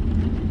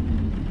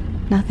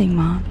 "Nothing,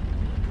 Mom,"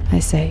 I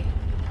say,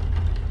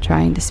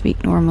 trying to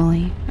speak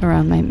normally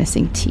around my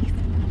missing teeth,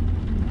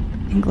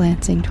 and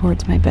glancing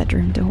towards my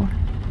bedroom door.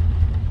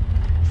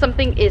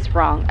 "Something is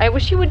wrong. I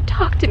wish you would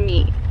talk to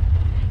me.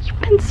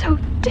 You've been so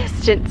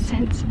distant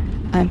since—"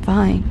 "I'm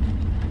fine,"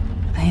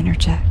 I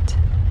interject.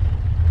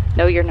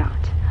 "No, you're not.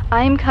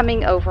 I'm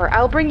coming over.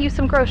 I'll bring you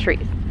some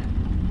groceries."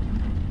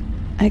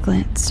 I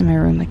glance to my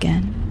room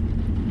again,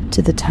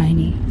 to the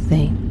tiny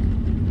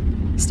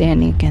thing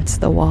standing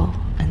against the wall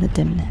in the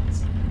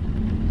dimness.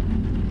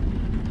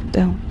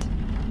 "Don't,"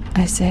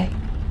 I say.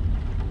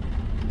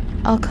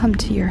 "I'll come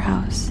to your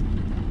house.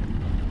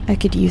 I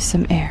could use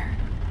some air.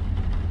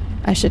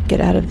 I should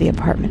get out of the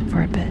apartment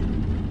for a bit."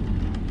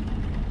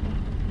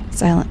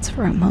 Silence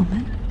for a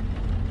moment.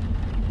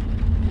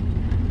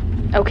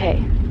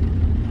 "Okay.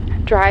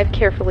 Drive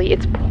carefully.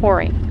 It's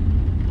pouring.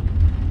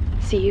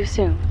 See you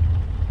soon."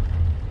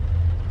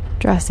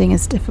 Dressing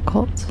is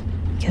difficult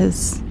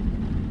because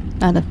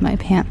none of my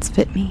pants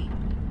fit me.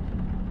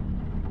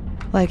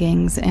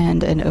 Leggings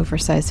and an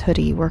oversized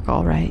hoodie work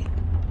all right.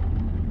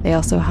 They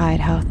also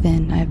hide how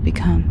thin I've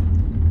become.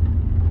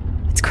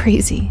 It's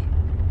crazy,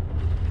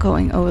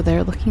 going over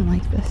there looking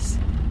like this.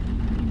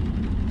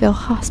 They'll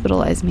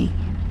hospitalize me.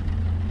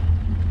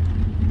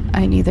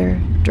 I neither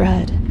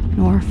dread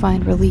nor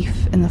find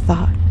relief in the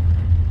thought.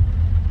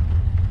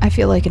 I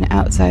feel like an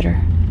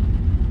outsider,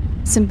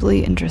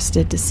 simply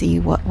interested to see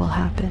what will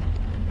happen,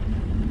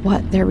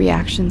 what their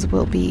reactions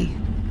will be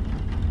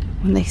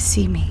when they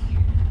see me.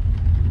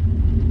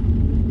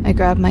 I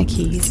grab my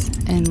keys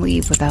and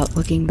leave without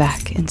looking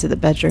back into the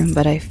bedroom,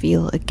 but I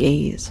feel a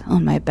gaze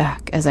on my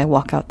back as I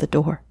walk out the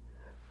door.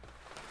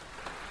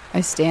 I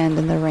stand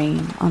in the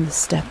rain on the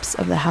steps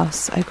of the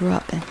house I grew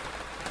up in.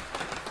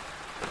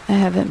 I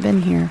haven't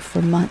been here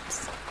for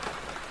months,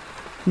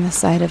 and the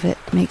sight of it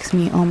makes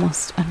me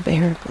almost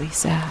unbearably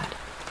sad.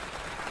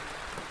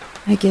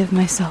 I give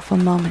myself a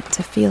moment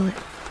to feel it.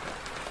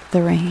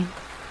 The rain,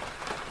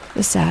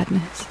 the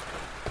sadness,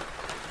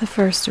 the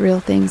first real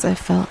things I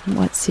felt in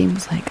what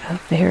seems like a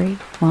very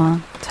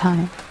long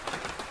time.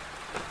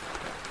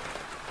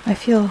 I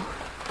feel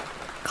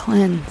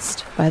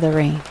cleansed by the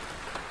rain.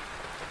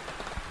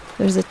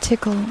 There's a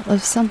tickle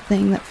of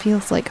something that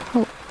feels like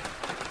hope.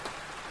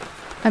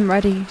 I'm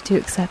ready to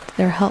accept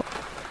their help,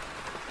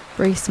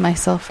 brace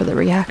myself for the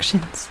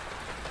reactions.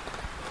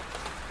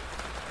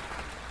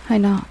 I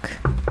knock.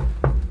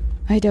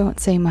 I don't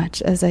say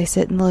much as I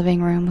sit in the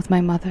living room with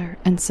my mother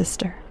and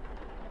sister.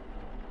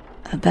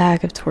 A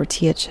bag of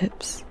tortilla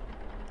chips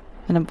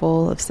and a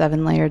bowl of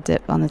 7-layer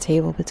dip on the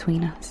table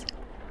between us.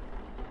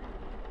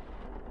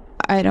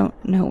 I don't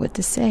know what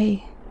to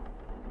say.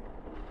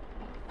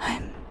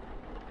 I'm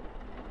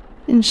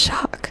in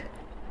shock.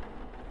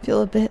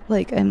 Feel a bit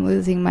like I'm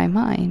losing my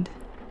mind.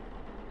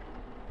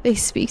 They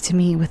speak to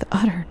me with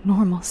utter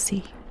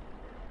normalcy.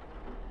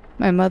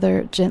 My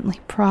mother gently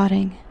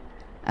prodding,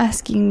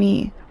 asking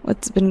me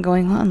what's been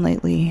going on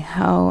lately,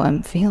 how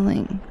I'm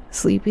feeling,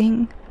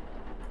 sleeping.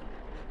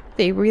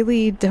 They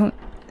really don't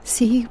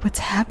see what's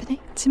happening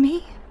to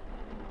me.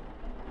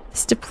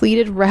 This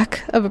depleted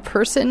wreck of a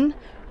person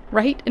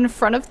right in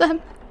front of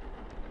them.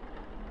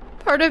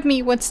 Part of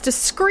me wants to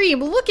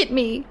scream, "Look at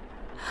me!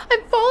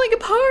 I'm falling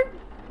apart!"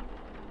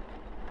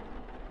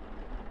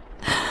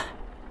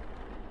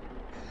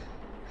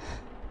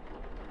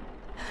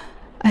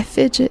 I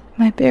fidget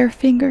my bare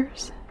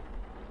fingers.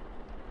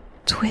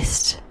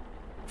 twist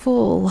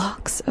full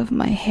locks of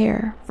my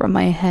hair from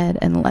my head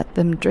and let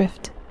them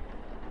drift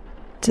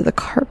to the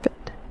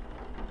carpet.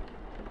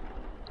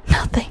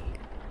 Nothing.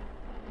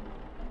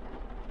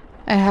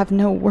 I have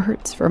no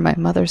words for my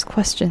mother's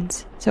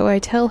questions, so I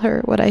tell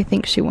her what I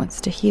think she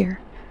wants to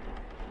hear,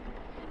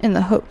 in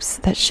the hopes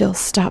that she'll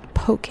stop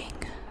poking,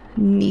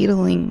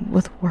 needling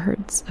with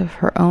words of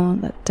her own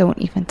that don't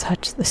even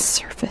touch the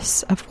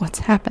surface of what's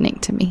happening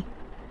to me.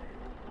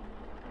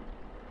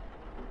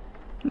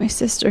 My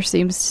sister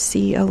seems to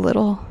see a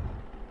little.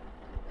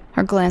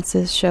 Her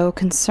glances show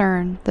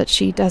concern that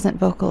she doesn't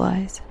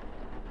vocalize.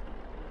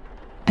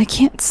 I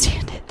can't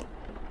stand it.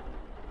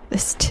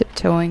 This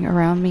tiptoeing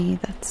around me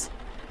that's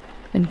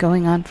been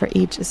going on for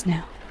ages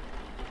now.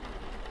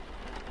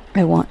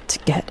 I want to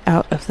get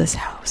out of this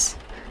house.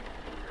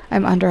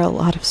 I'm under a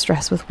lot of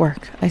stress with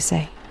work, I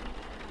say.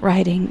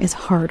 Writing is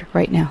hard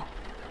right now.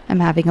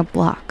 I'm having a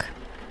block.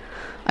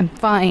 I'm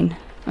fine,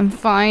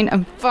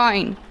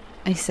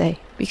 I say,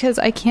 because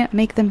I can't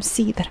make them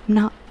see that I'm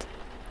not.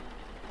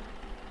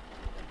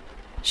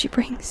 She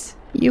brings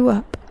you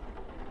up.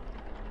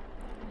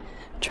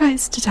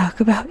 Tries to talk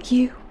about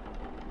you.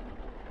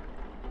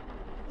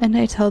 And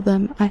I tell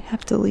them I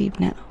have to leave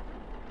now.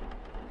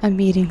 I'm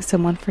meeting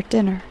someone for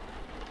dinner.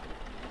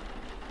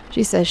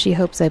 She says she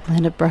hopes I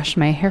plan to brush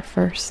my hair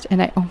first, and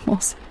I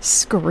almost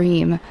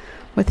scream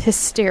with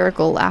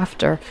hysterical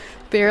laughter,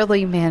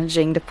 barely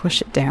managing to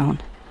push it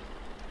down.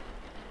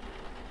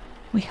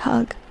 We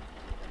hug.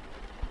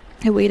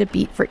 I wait a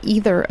beat for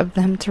either of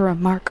them to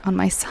remark on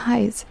my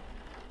size.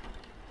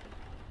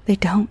 They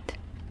don't.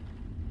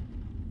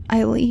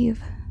 I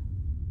leave.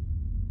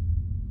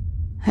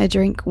 I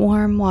drink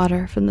warm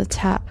water from the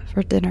tap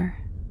for dinner,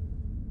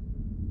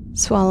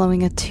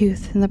 swallowing a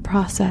tooth in the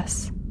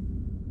process.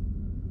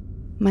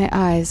 My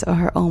eyes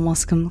are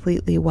almost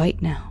completely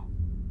white now,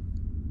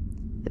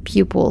 the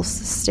pupils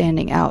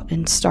standing out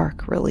in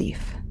stark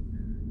relief.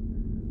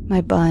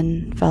 My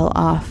bun fell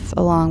off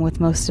along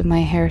with most of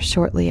my hair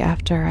shortly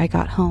after I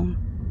got home.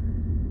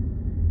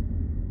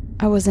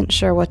 I wasn't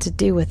sure what to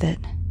do with it,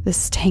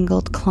 this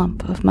tangled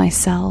clump of my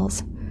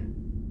cells,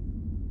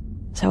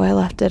 so I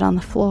left it on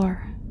the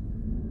floor.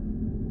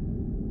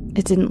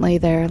 It didn't lay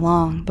there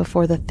long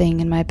before the thing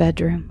in my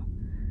bedroom,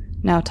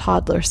 now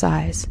toddler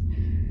size,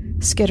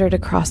 skittered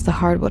across the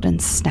hardwood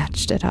and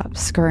snatched it up,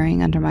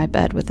 scurrying under my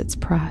bed with its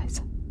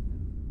prize.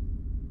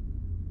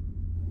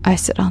 I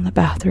sit on the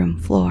bathroom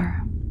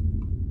floor.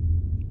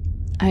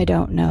 I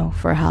don't know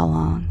for how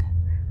long.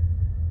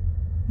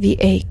 The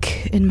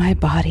ache in my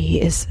body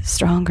is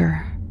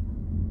stronger.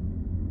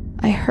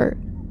 I hurt.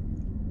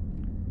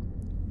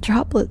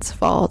 Droplets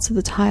fall to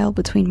the tile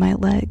between my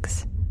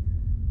legs.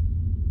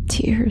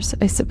 Tears,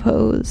 I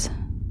suppose.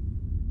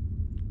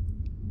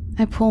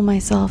 I pull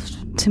myself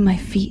to my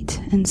feet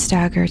and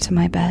stagger to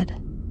my bed.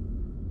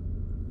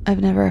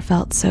 I've never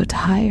felt so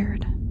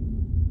tired,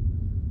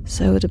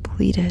 so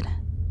depleted.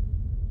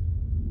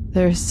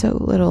 There's so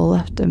little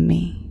left of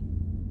me.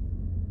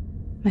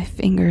 My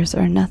fingers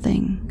are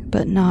nothing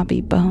but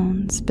knobby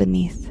bones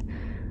beneath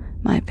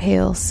my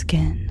pale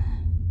skin.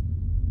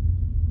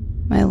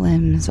 My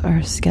limbs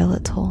are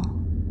skeletal.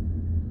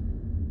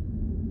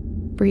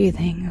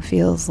 Breathing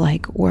feels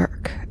like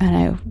work, and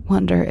I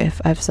wonder if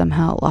I've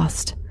somehow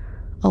lost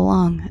a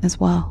lung as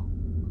well.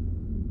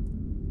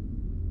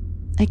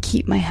 I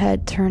keep my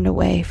head turned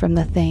away from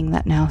the thing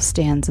that now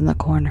stands in the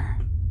corner.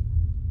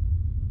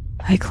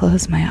 I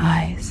close my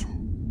eyes.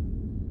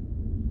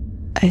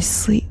 I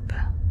sleep.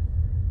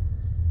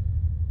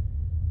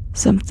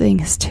 Something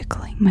is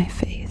tickling my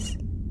face.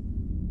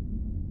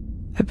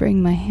 I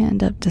bring my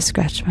hand up to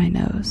scratch my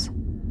nose.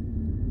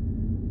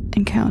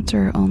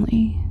 Encounter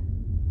only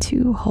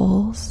 2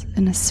 holes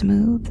in a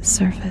smooth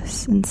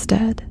surface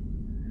instead.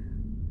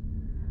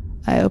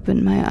 I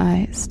open my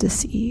eyes to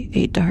see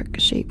a dark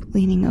shape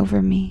leaning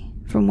over me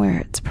from where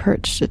it's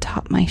perched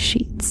atop my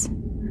sheets.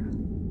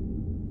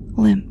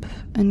 Limp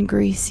and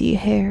greasy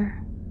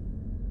hair,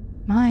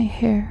 my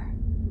hair,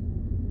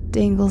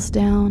 dangles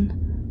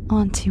down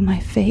onto my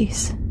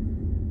face.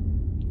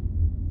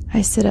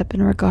 I sit up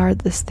and regard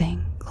this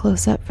thing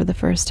close up for the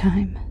first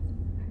time.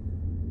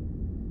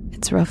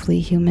 It's roughly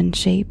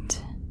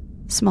human-shaped,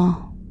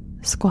 small,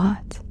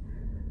 squat,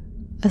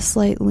 a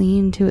slight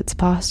lean to its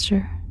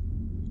posture.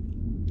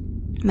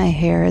 My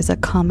hair is a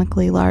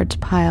comically large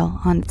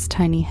pile on its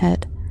tiny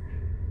head.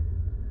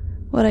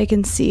 What I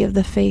can see of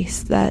the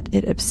face that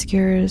it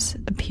obscures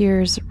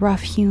appears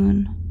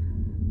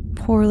rough-hewn,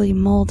 poorly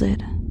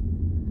molded.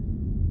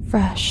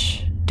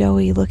 Fresh,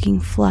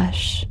 doughy-looking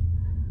flesh,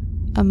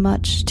 a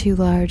much too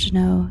large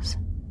nose.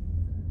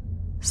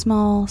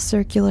 Small,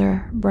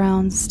 circular,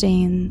 brown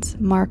stains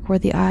mark where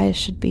the eyes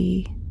should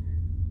be,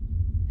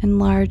 and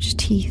large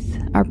teeth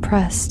are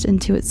pressed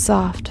into its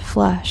soft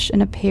flesh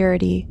in a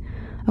parody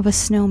of a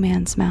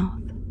snowman's mouth.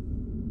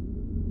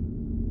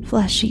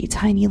 Fleshy,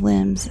 tiny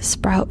limbs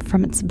sprout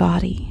from its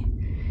body,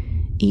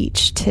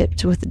 each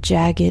tipped with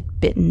jagged,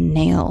 bitten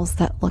nails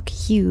that look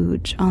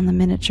huge on the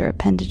miniature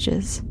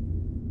appendages.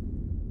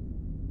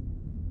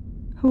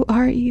 Who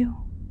are you?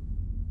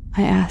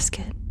 I ask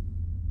it.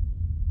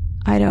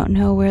 I don't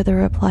know where the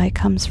reply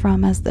comes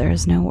from, as there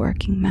is no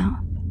working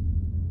mouth.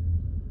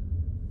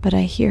 But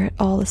I hear it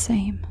all the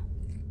same.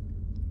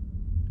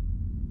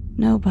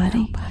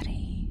 Nobody.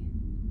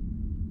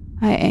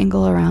 I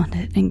angle around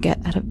it and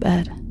get out of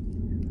bed.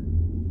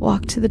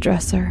 Walk to the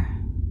dresser.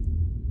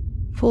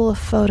 Pull a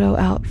photo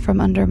out from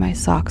under my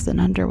socks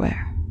and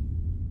underwear.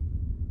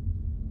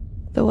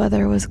 The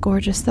weather was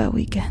gorgeous that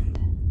weekend,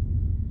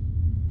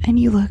 and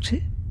you looked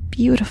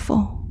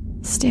beautiful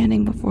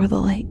standing before the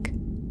lake.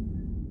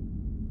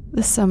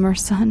 The summer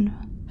sun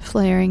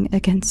flaring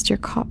against your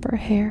copper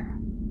hair.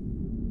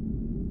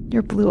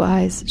 Your blue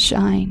eyes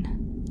shine.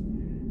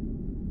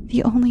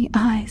 The only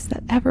eyes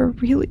that ever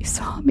really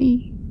saw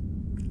me.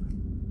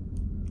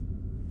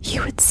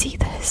 You would see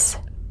this,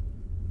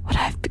 what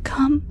I've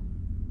become.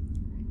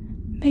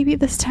 Maybe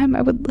this time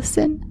I would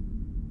listen,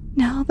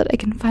 now that I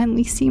can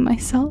finally see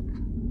myself.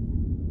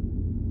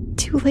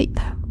 Too late,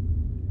 though.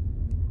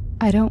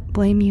 I don't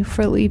blame you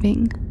for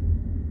leaving.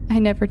 I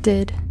never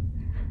did.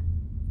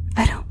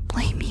 I don't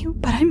blame you,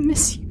 but I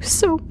miss you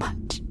so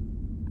much.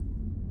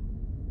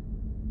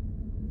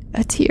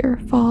 A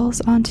tear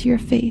falls onto your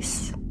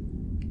face,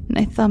 and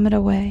I thumb it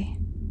away.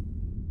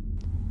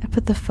 I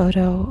put the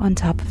photo on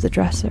top of the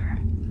dresser.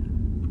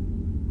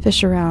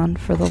 Fish around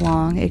for the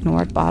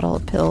long-ignored bottle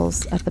of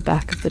pills at the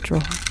back of the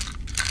drawer.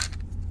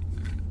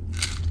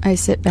 I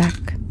sit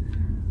back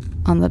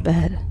on the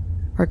bed,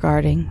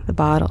 regarding the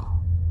bottle.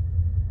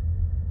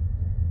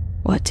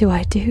 What do?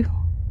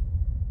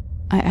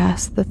 I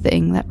ask the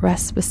thing that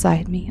rests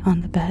beside me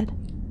on the bed.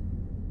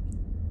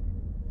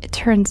 It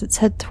turns its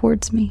head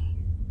towards me.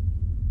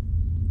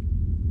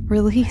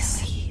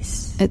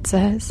 Release, it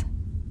says.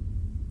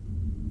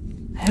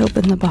 I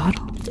open the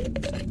bottle.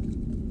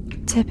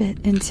 Tip it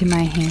into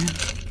my hand.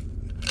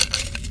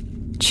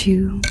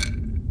 Chew,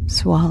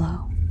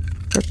 swallow,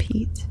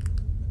 repeat.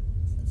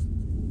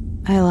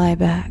 I lie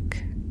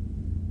back,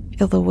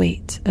 feel the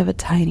weight of a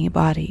tiny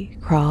body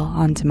crawl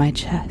onto my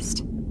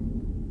chest.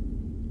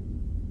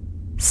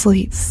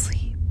 Sleep,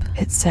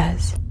 it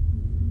says.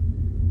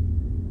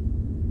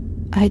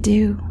 I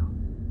do.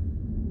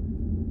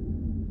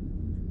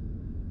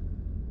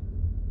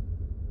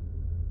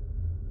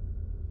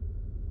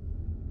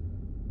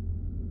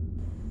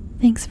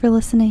 Thanks for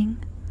listening.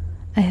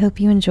 I hope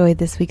you enjoyed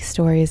this week's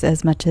stories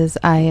as much as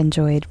I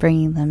enjoyed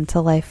bringing them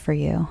to life for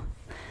you.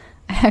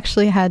 I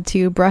actually had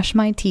to brush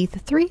my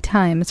teeth 3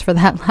 times for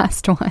that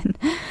last one.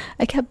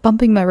 I kept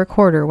bumping my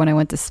recorder when I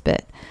went to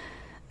spit.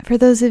 For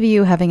those of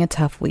you having a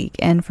tough week,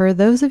 and for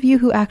those of you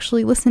who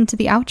actually listened to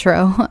the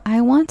outro,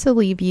 I want to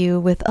leave you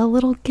with a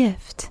little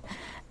gift.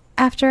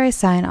 After I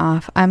sign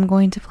off, I'm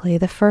going to play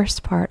the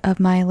first part of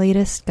my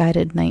latest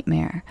guided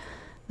nightmare,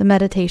 the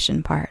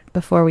meditation part,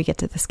 before we get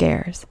to the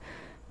scares,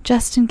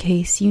 just in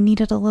case you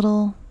needed a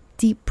little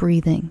deep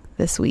breathing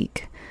this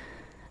week.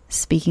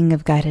 Speaking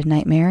of guided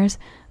nightmares,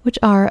 which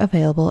are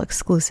available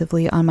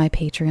exclusively on my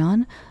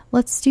Patreon,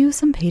 let's do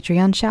some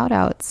Patreon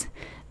shoutouts.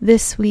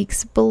 This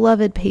week's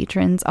beloved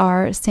patrons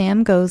are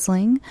Sam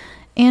Gosling,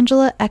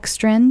 Angela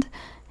Ekstrand,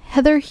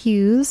 Heather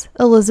Hughes,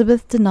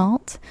 Elizabeth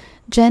Denault,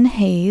 Jen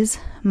Hayes,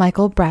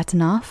 Michael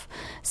Bratanoff,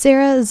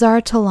 Sarah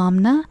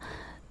Zartalamna,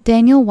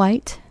 Daniel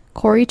White,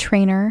 Corey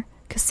Trainer,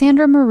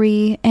 Cassandra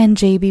Marie, and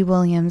JB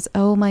Williams.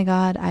 Oh my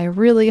god, I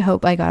really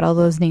hope I got all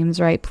those names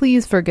right.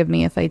 Please forgive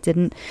me if I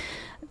didn't.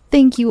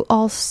 Thank you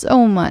all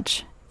so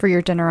much for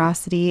your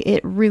generosity.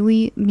 It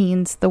really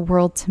means the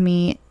world to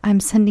me. I'm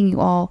sending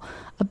you all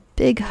a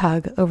big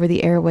hug over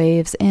the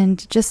airwaves,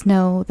 and just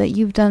know that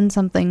you've done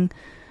something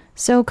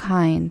so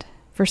kind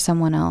for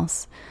someone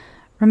else.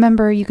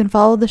 Remember, you can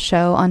follow the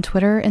show on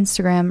Twitter,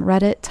 Instagram,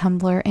 Reddit,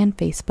 Tumblr, and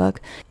Facebook.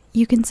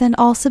 You can send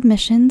all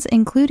submissions,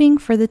 including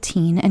for the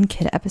teen and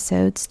kid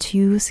episodes,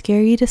 to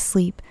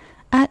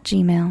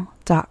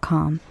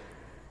scarytosleep@gmail.com.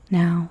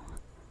 Now,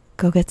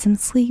 go get some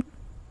sleep.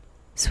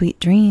 Sweet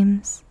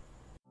dreams.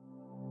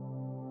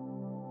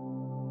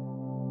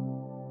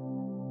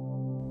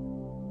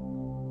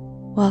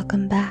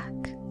 Welcome back.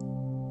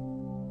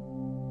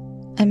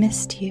 I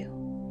missed you.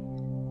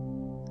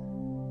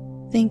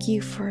 Thank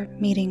you for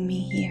meeting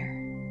me here.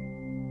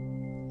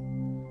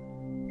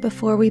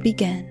 Before we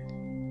begin,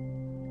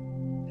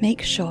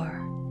 make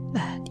sure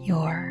that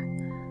you're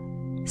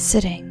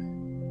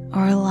sitting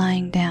or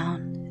lying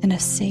down in a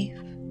safe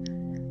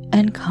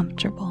and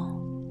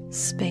comfortable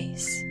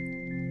space.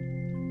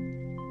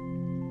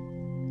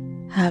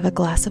 Have a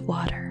glass of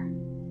water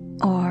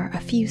or a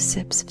few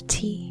sips of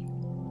tea.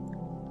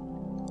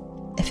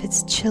 If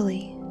it's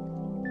chilly,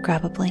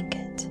 grab a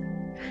blanket.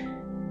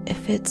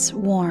 If it's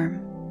warm,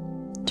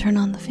 turn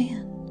on the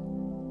fan.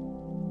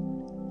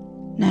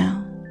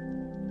 Now,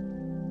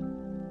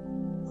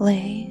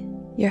 lay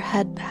your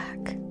head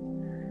back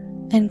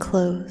and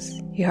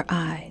close your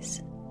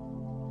eyes.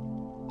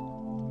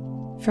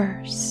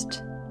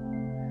 First,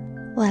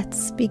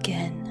 let's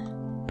begin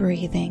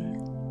breathing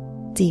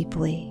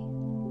deeply,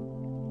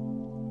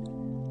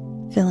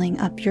 filling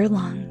up your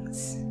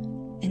lungs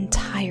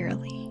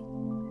entirely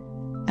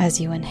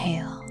as you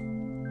inhale.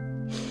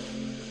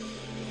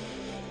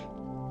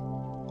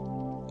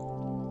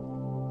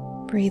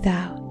 breathe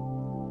out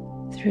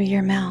through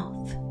your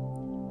mouth.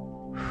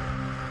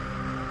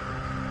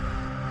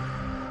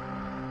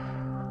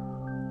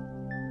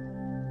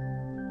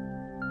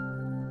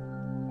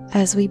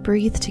 As we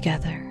breathe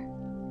together,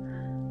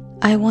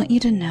 I want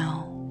you to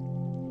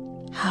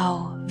know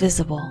how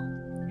visible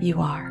you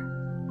are,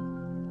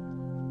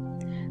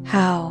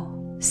 how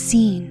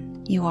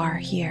seen you are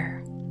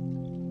here.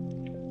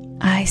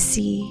 I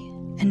see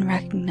and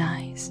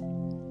recognize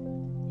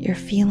your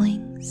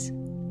feelings,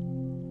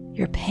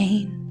 your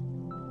pain,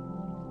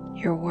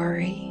 your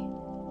worry.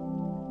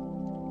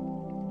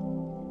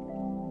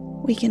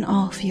 We can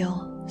all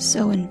feel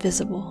so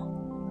invisible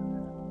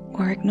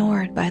or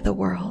ignored by the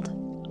world.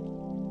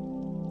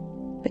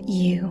 But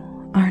you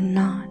are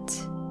not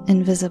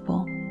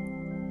invisible.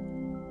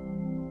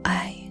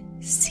 I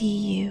see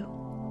you.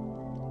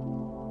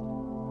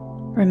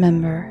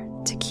 Remember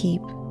to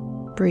keep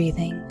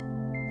breathing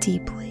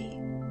deeply.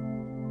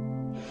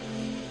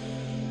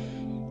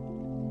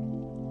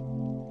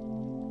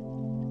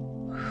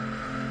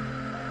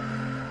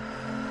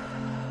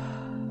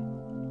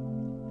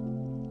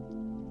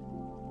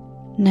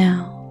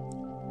 Now,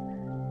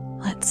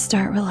 let's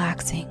start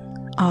relaxing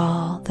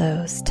all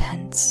those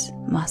tense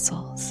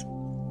muscles.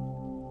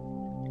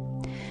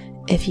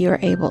 If you are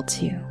able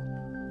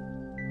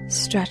to,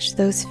 stretch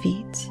those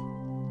feet,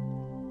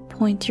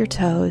 point your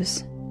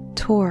toes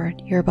toward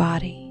your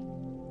body.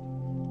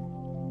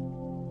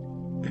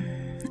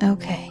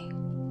 Okay,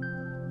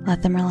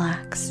 let them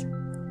relax.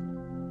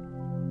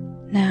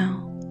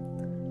 Now,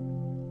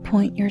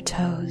 point your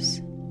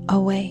toes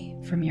away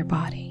from your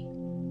body.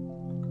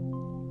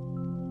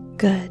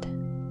 Good.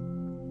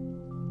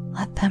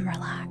 Let them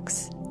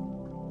relax.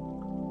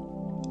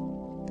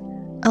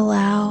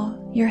 Allow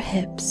your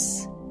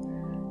hips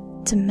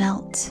to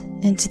melt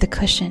into the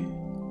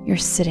cushion you're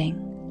sitting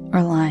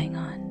or lying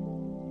on.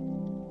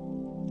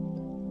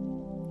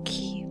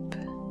 Keep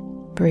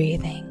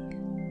breathing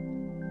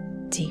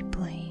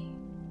deeply.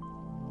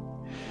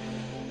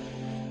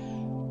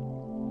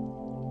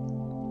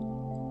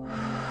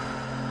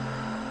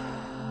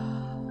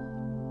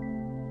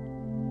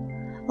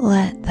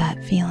 Let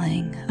that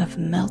feeling of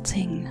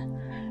melting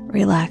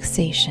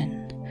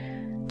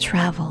relaxation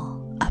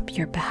travel up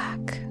your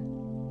back.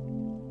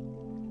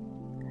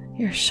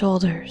 Your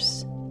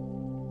shoulders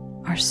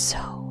are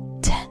so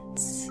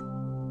tense.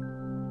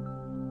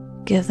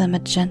 Give them a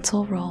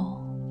gentle roll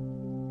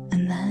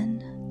and then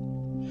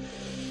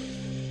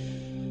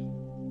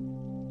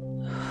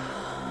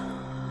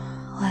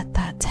let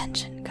that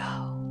tension go.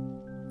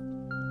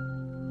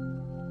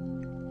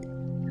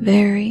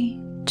 Very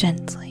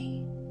gently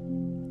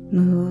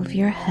move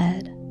your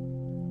head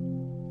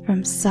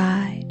from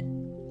side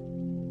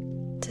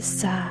to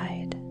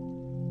side,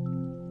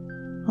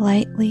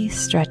 lightly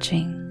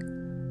stretching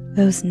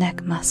those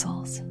neck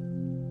muscles.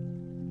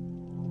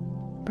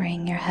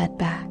 Bring your head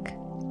back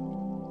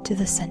to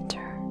the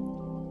center.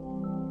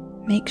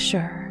 Make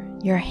sure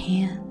your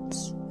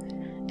hands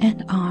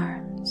and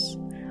arms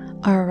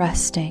are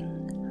resting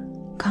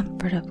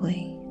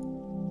comfortably.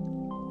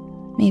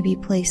 Maybe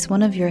place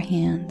one of your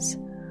hands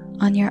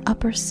on your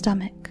upper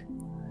stomach,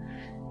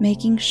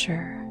 making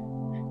sure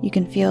you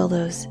can feel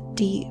those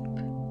deep,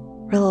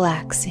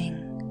 relaxing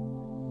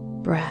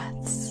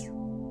breaths.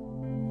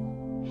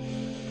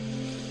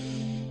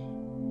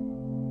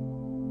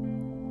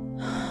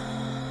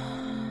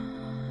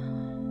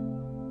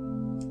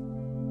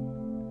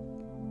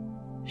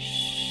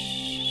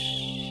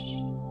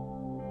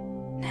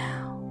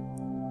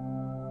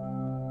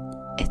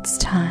 It's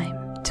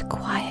time to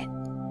quiet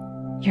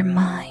your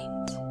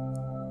mind.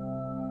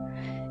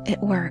 It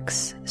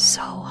works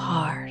so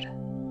hard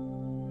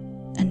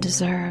and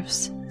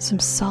deserves some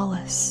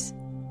solace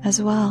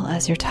as well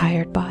as your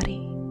tired body.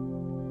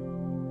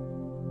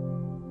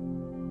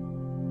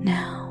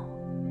 Now,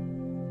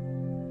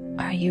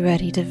 are you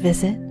ready to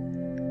visit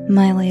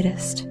my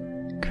latest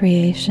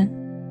creation?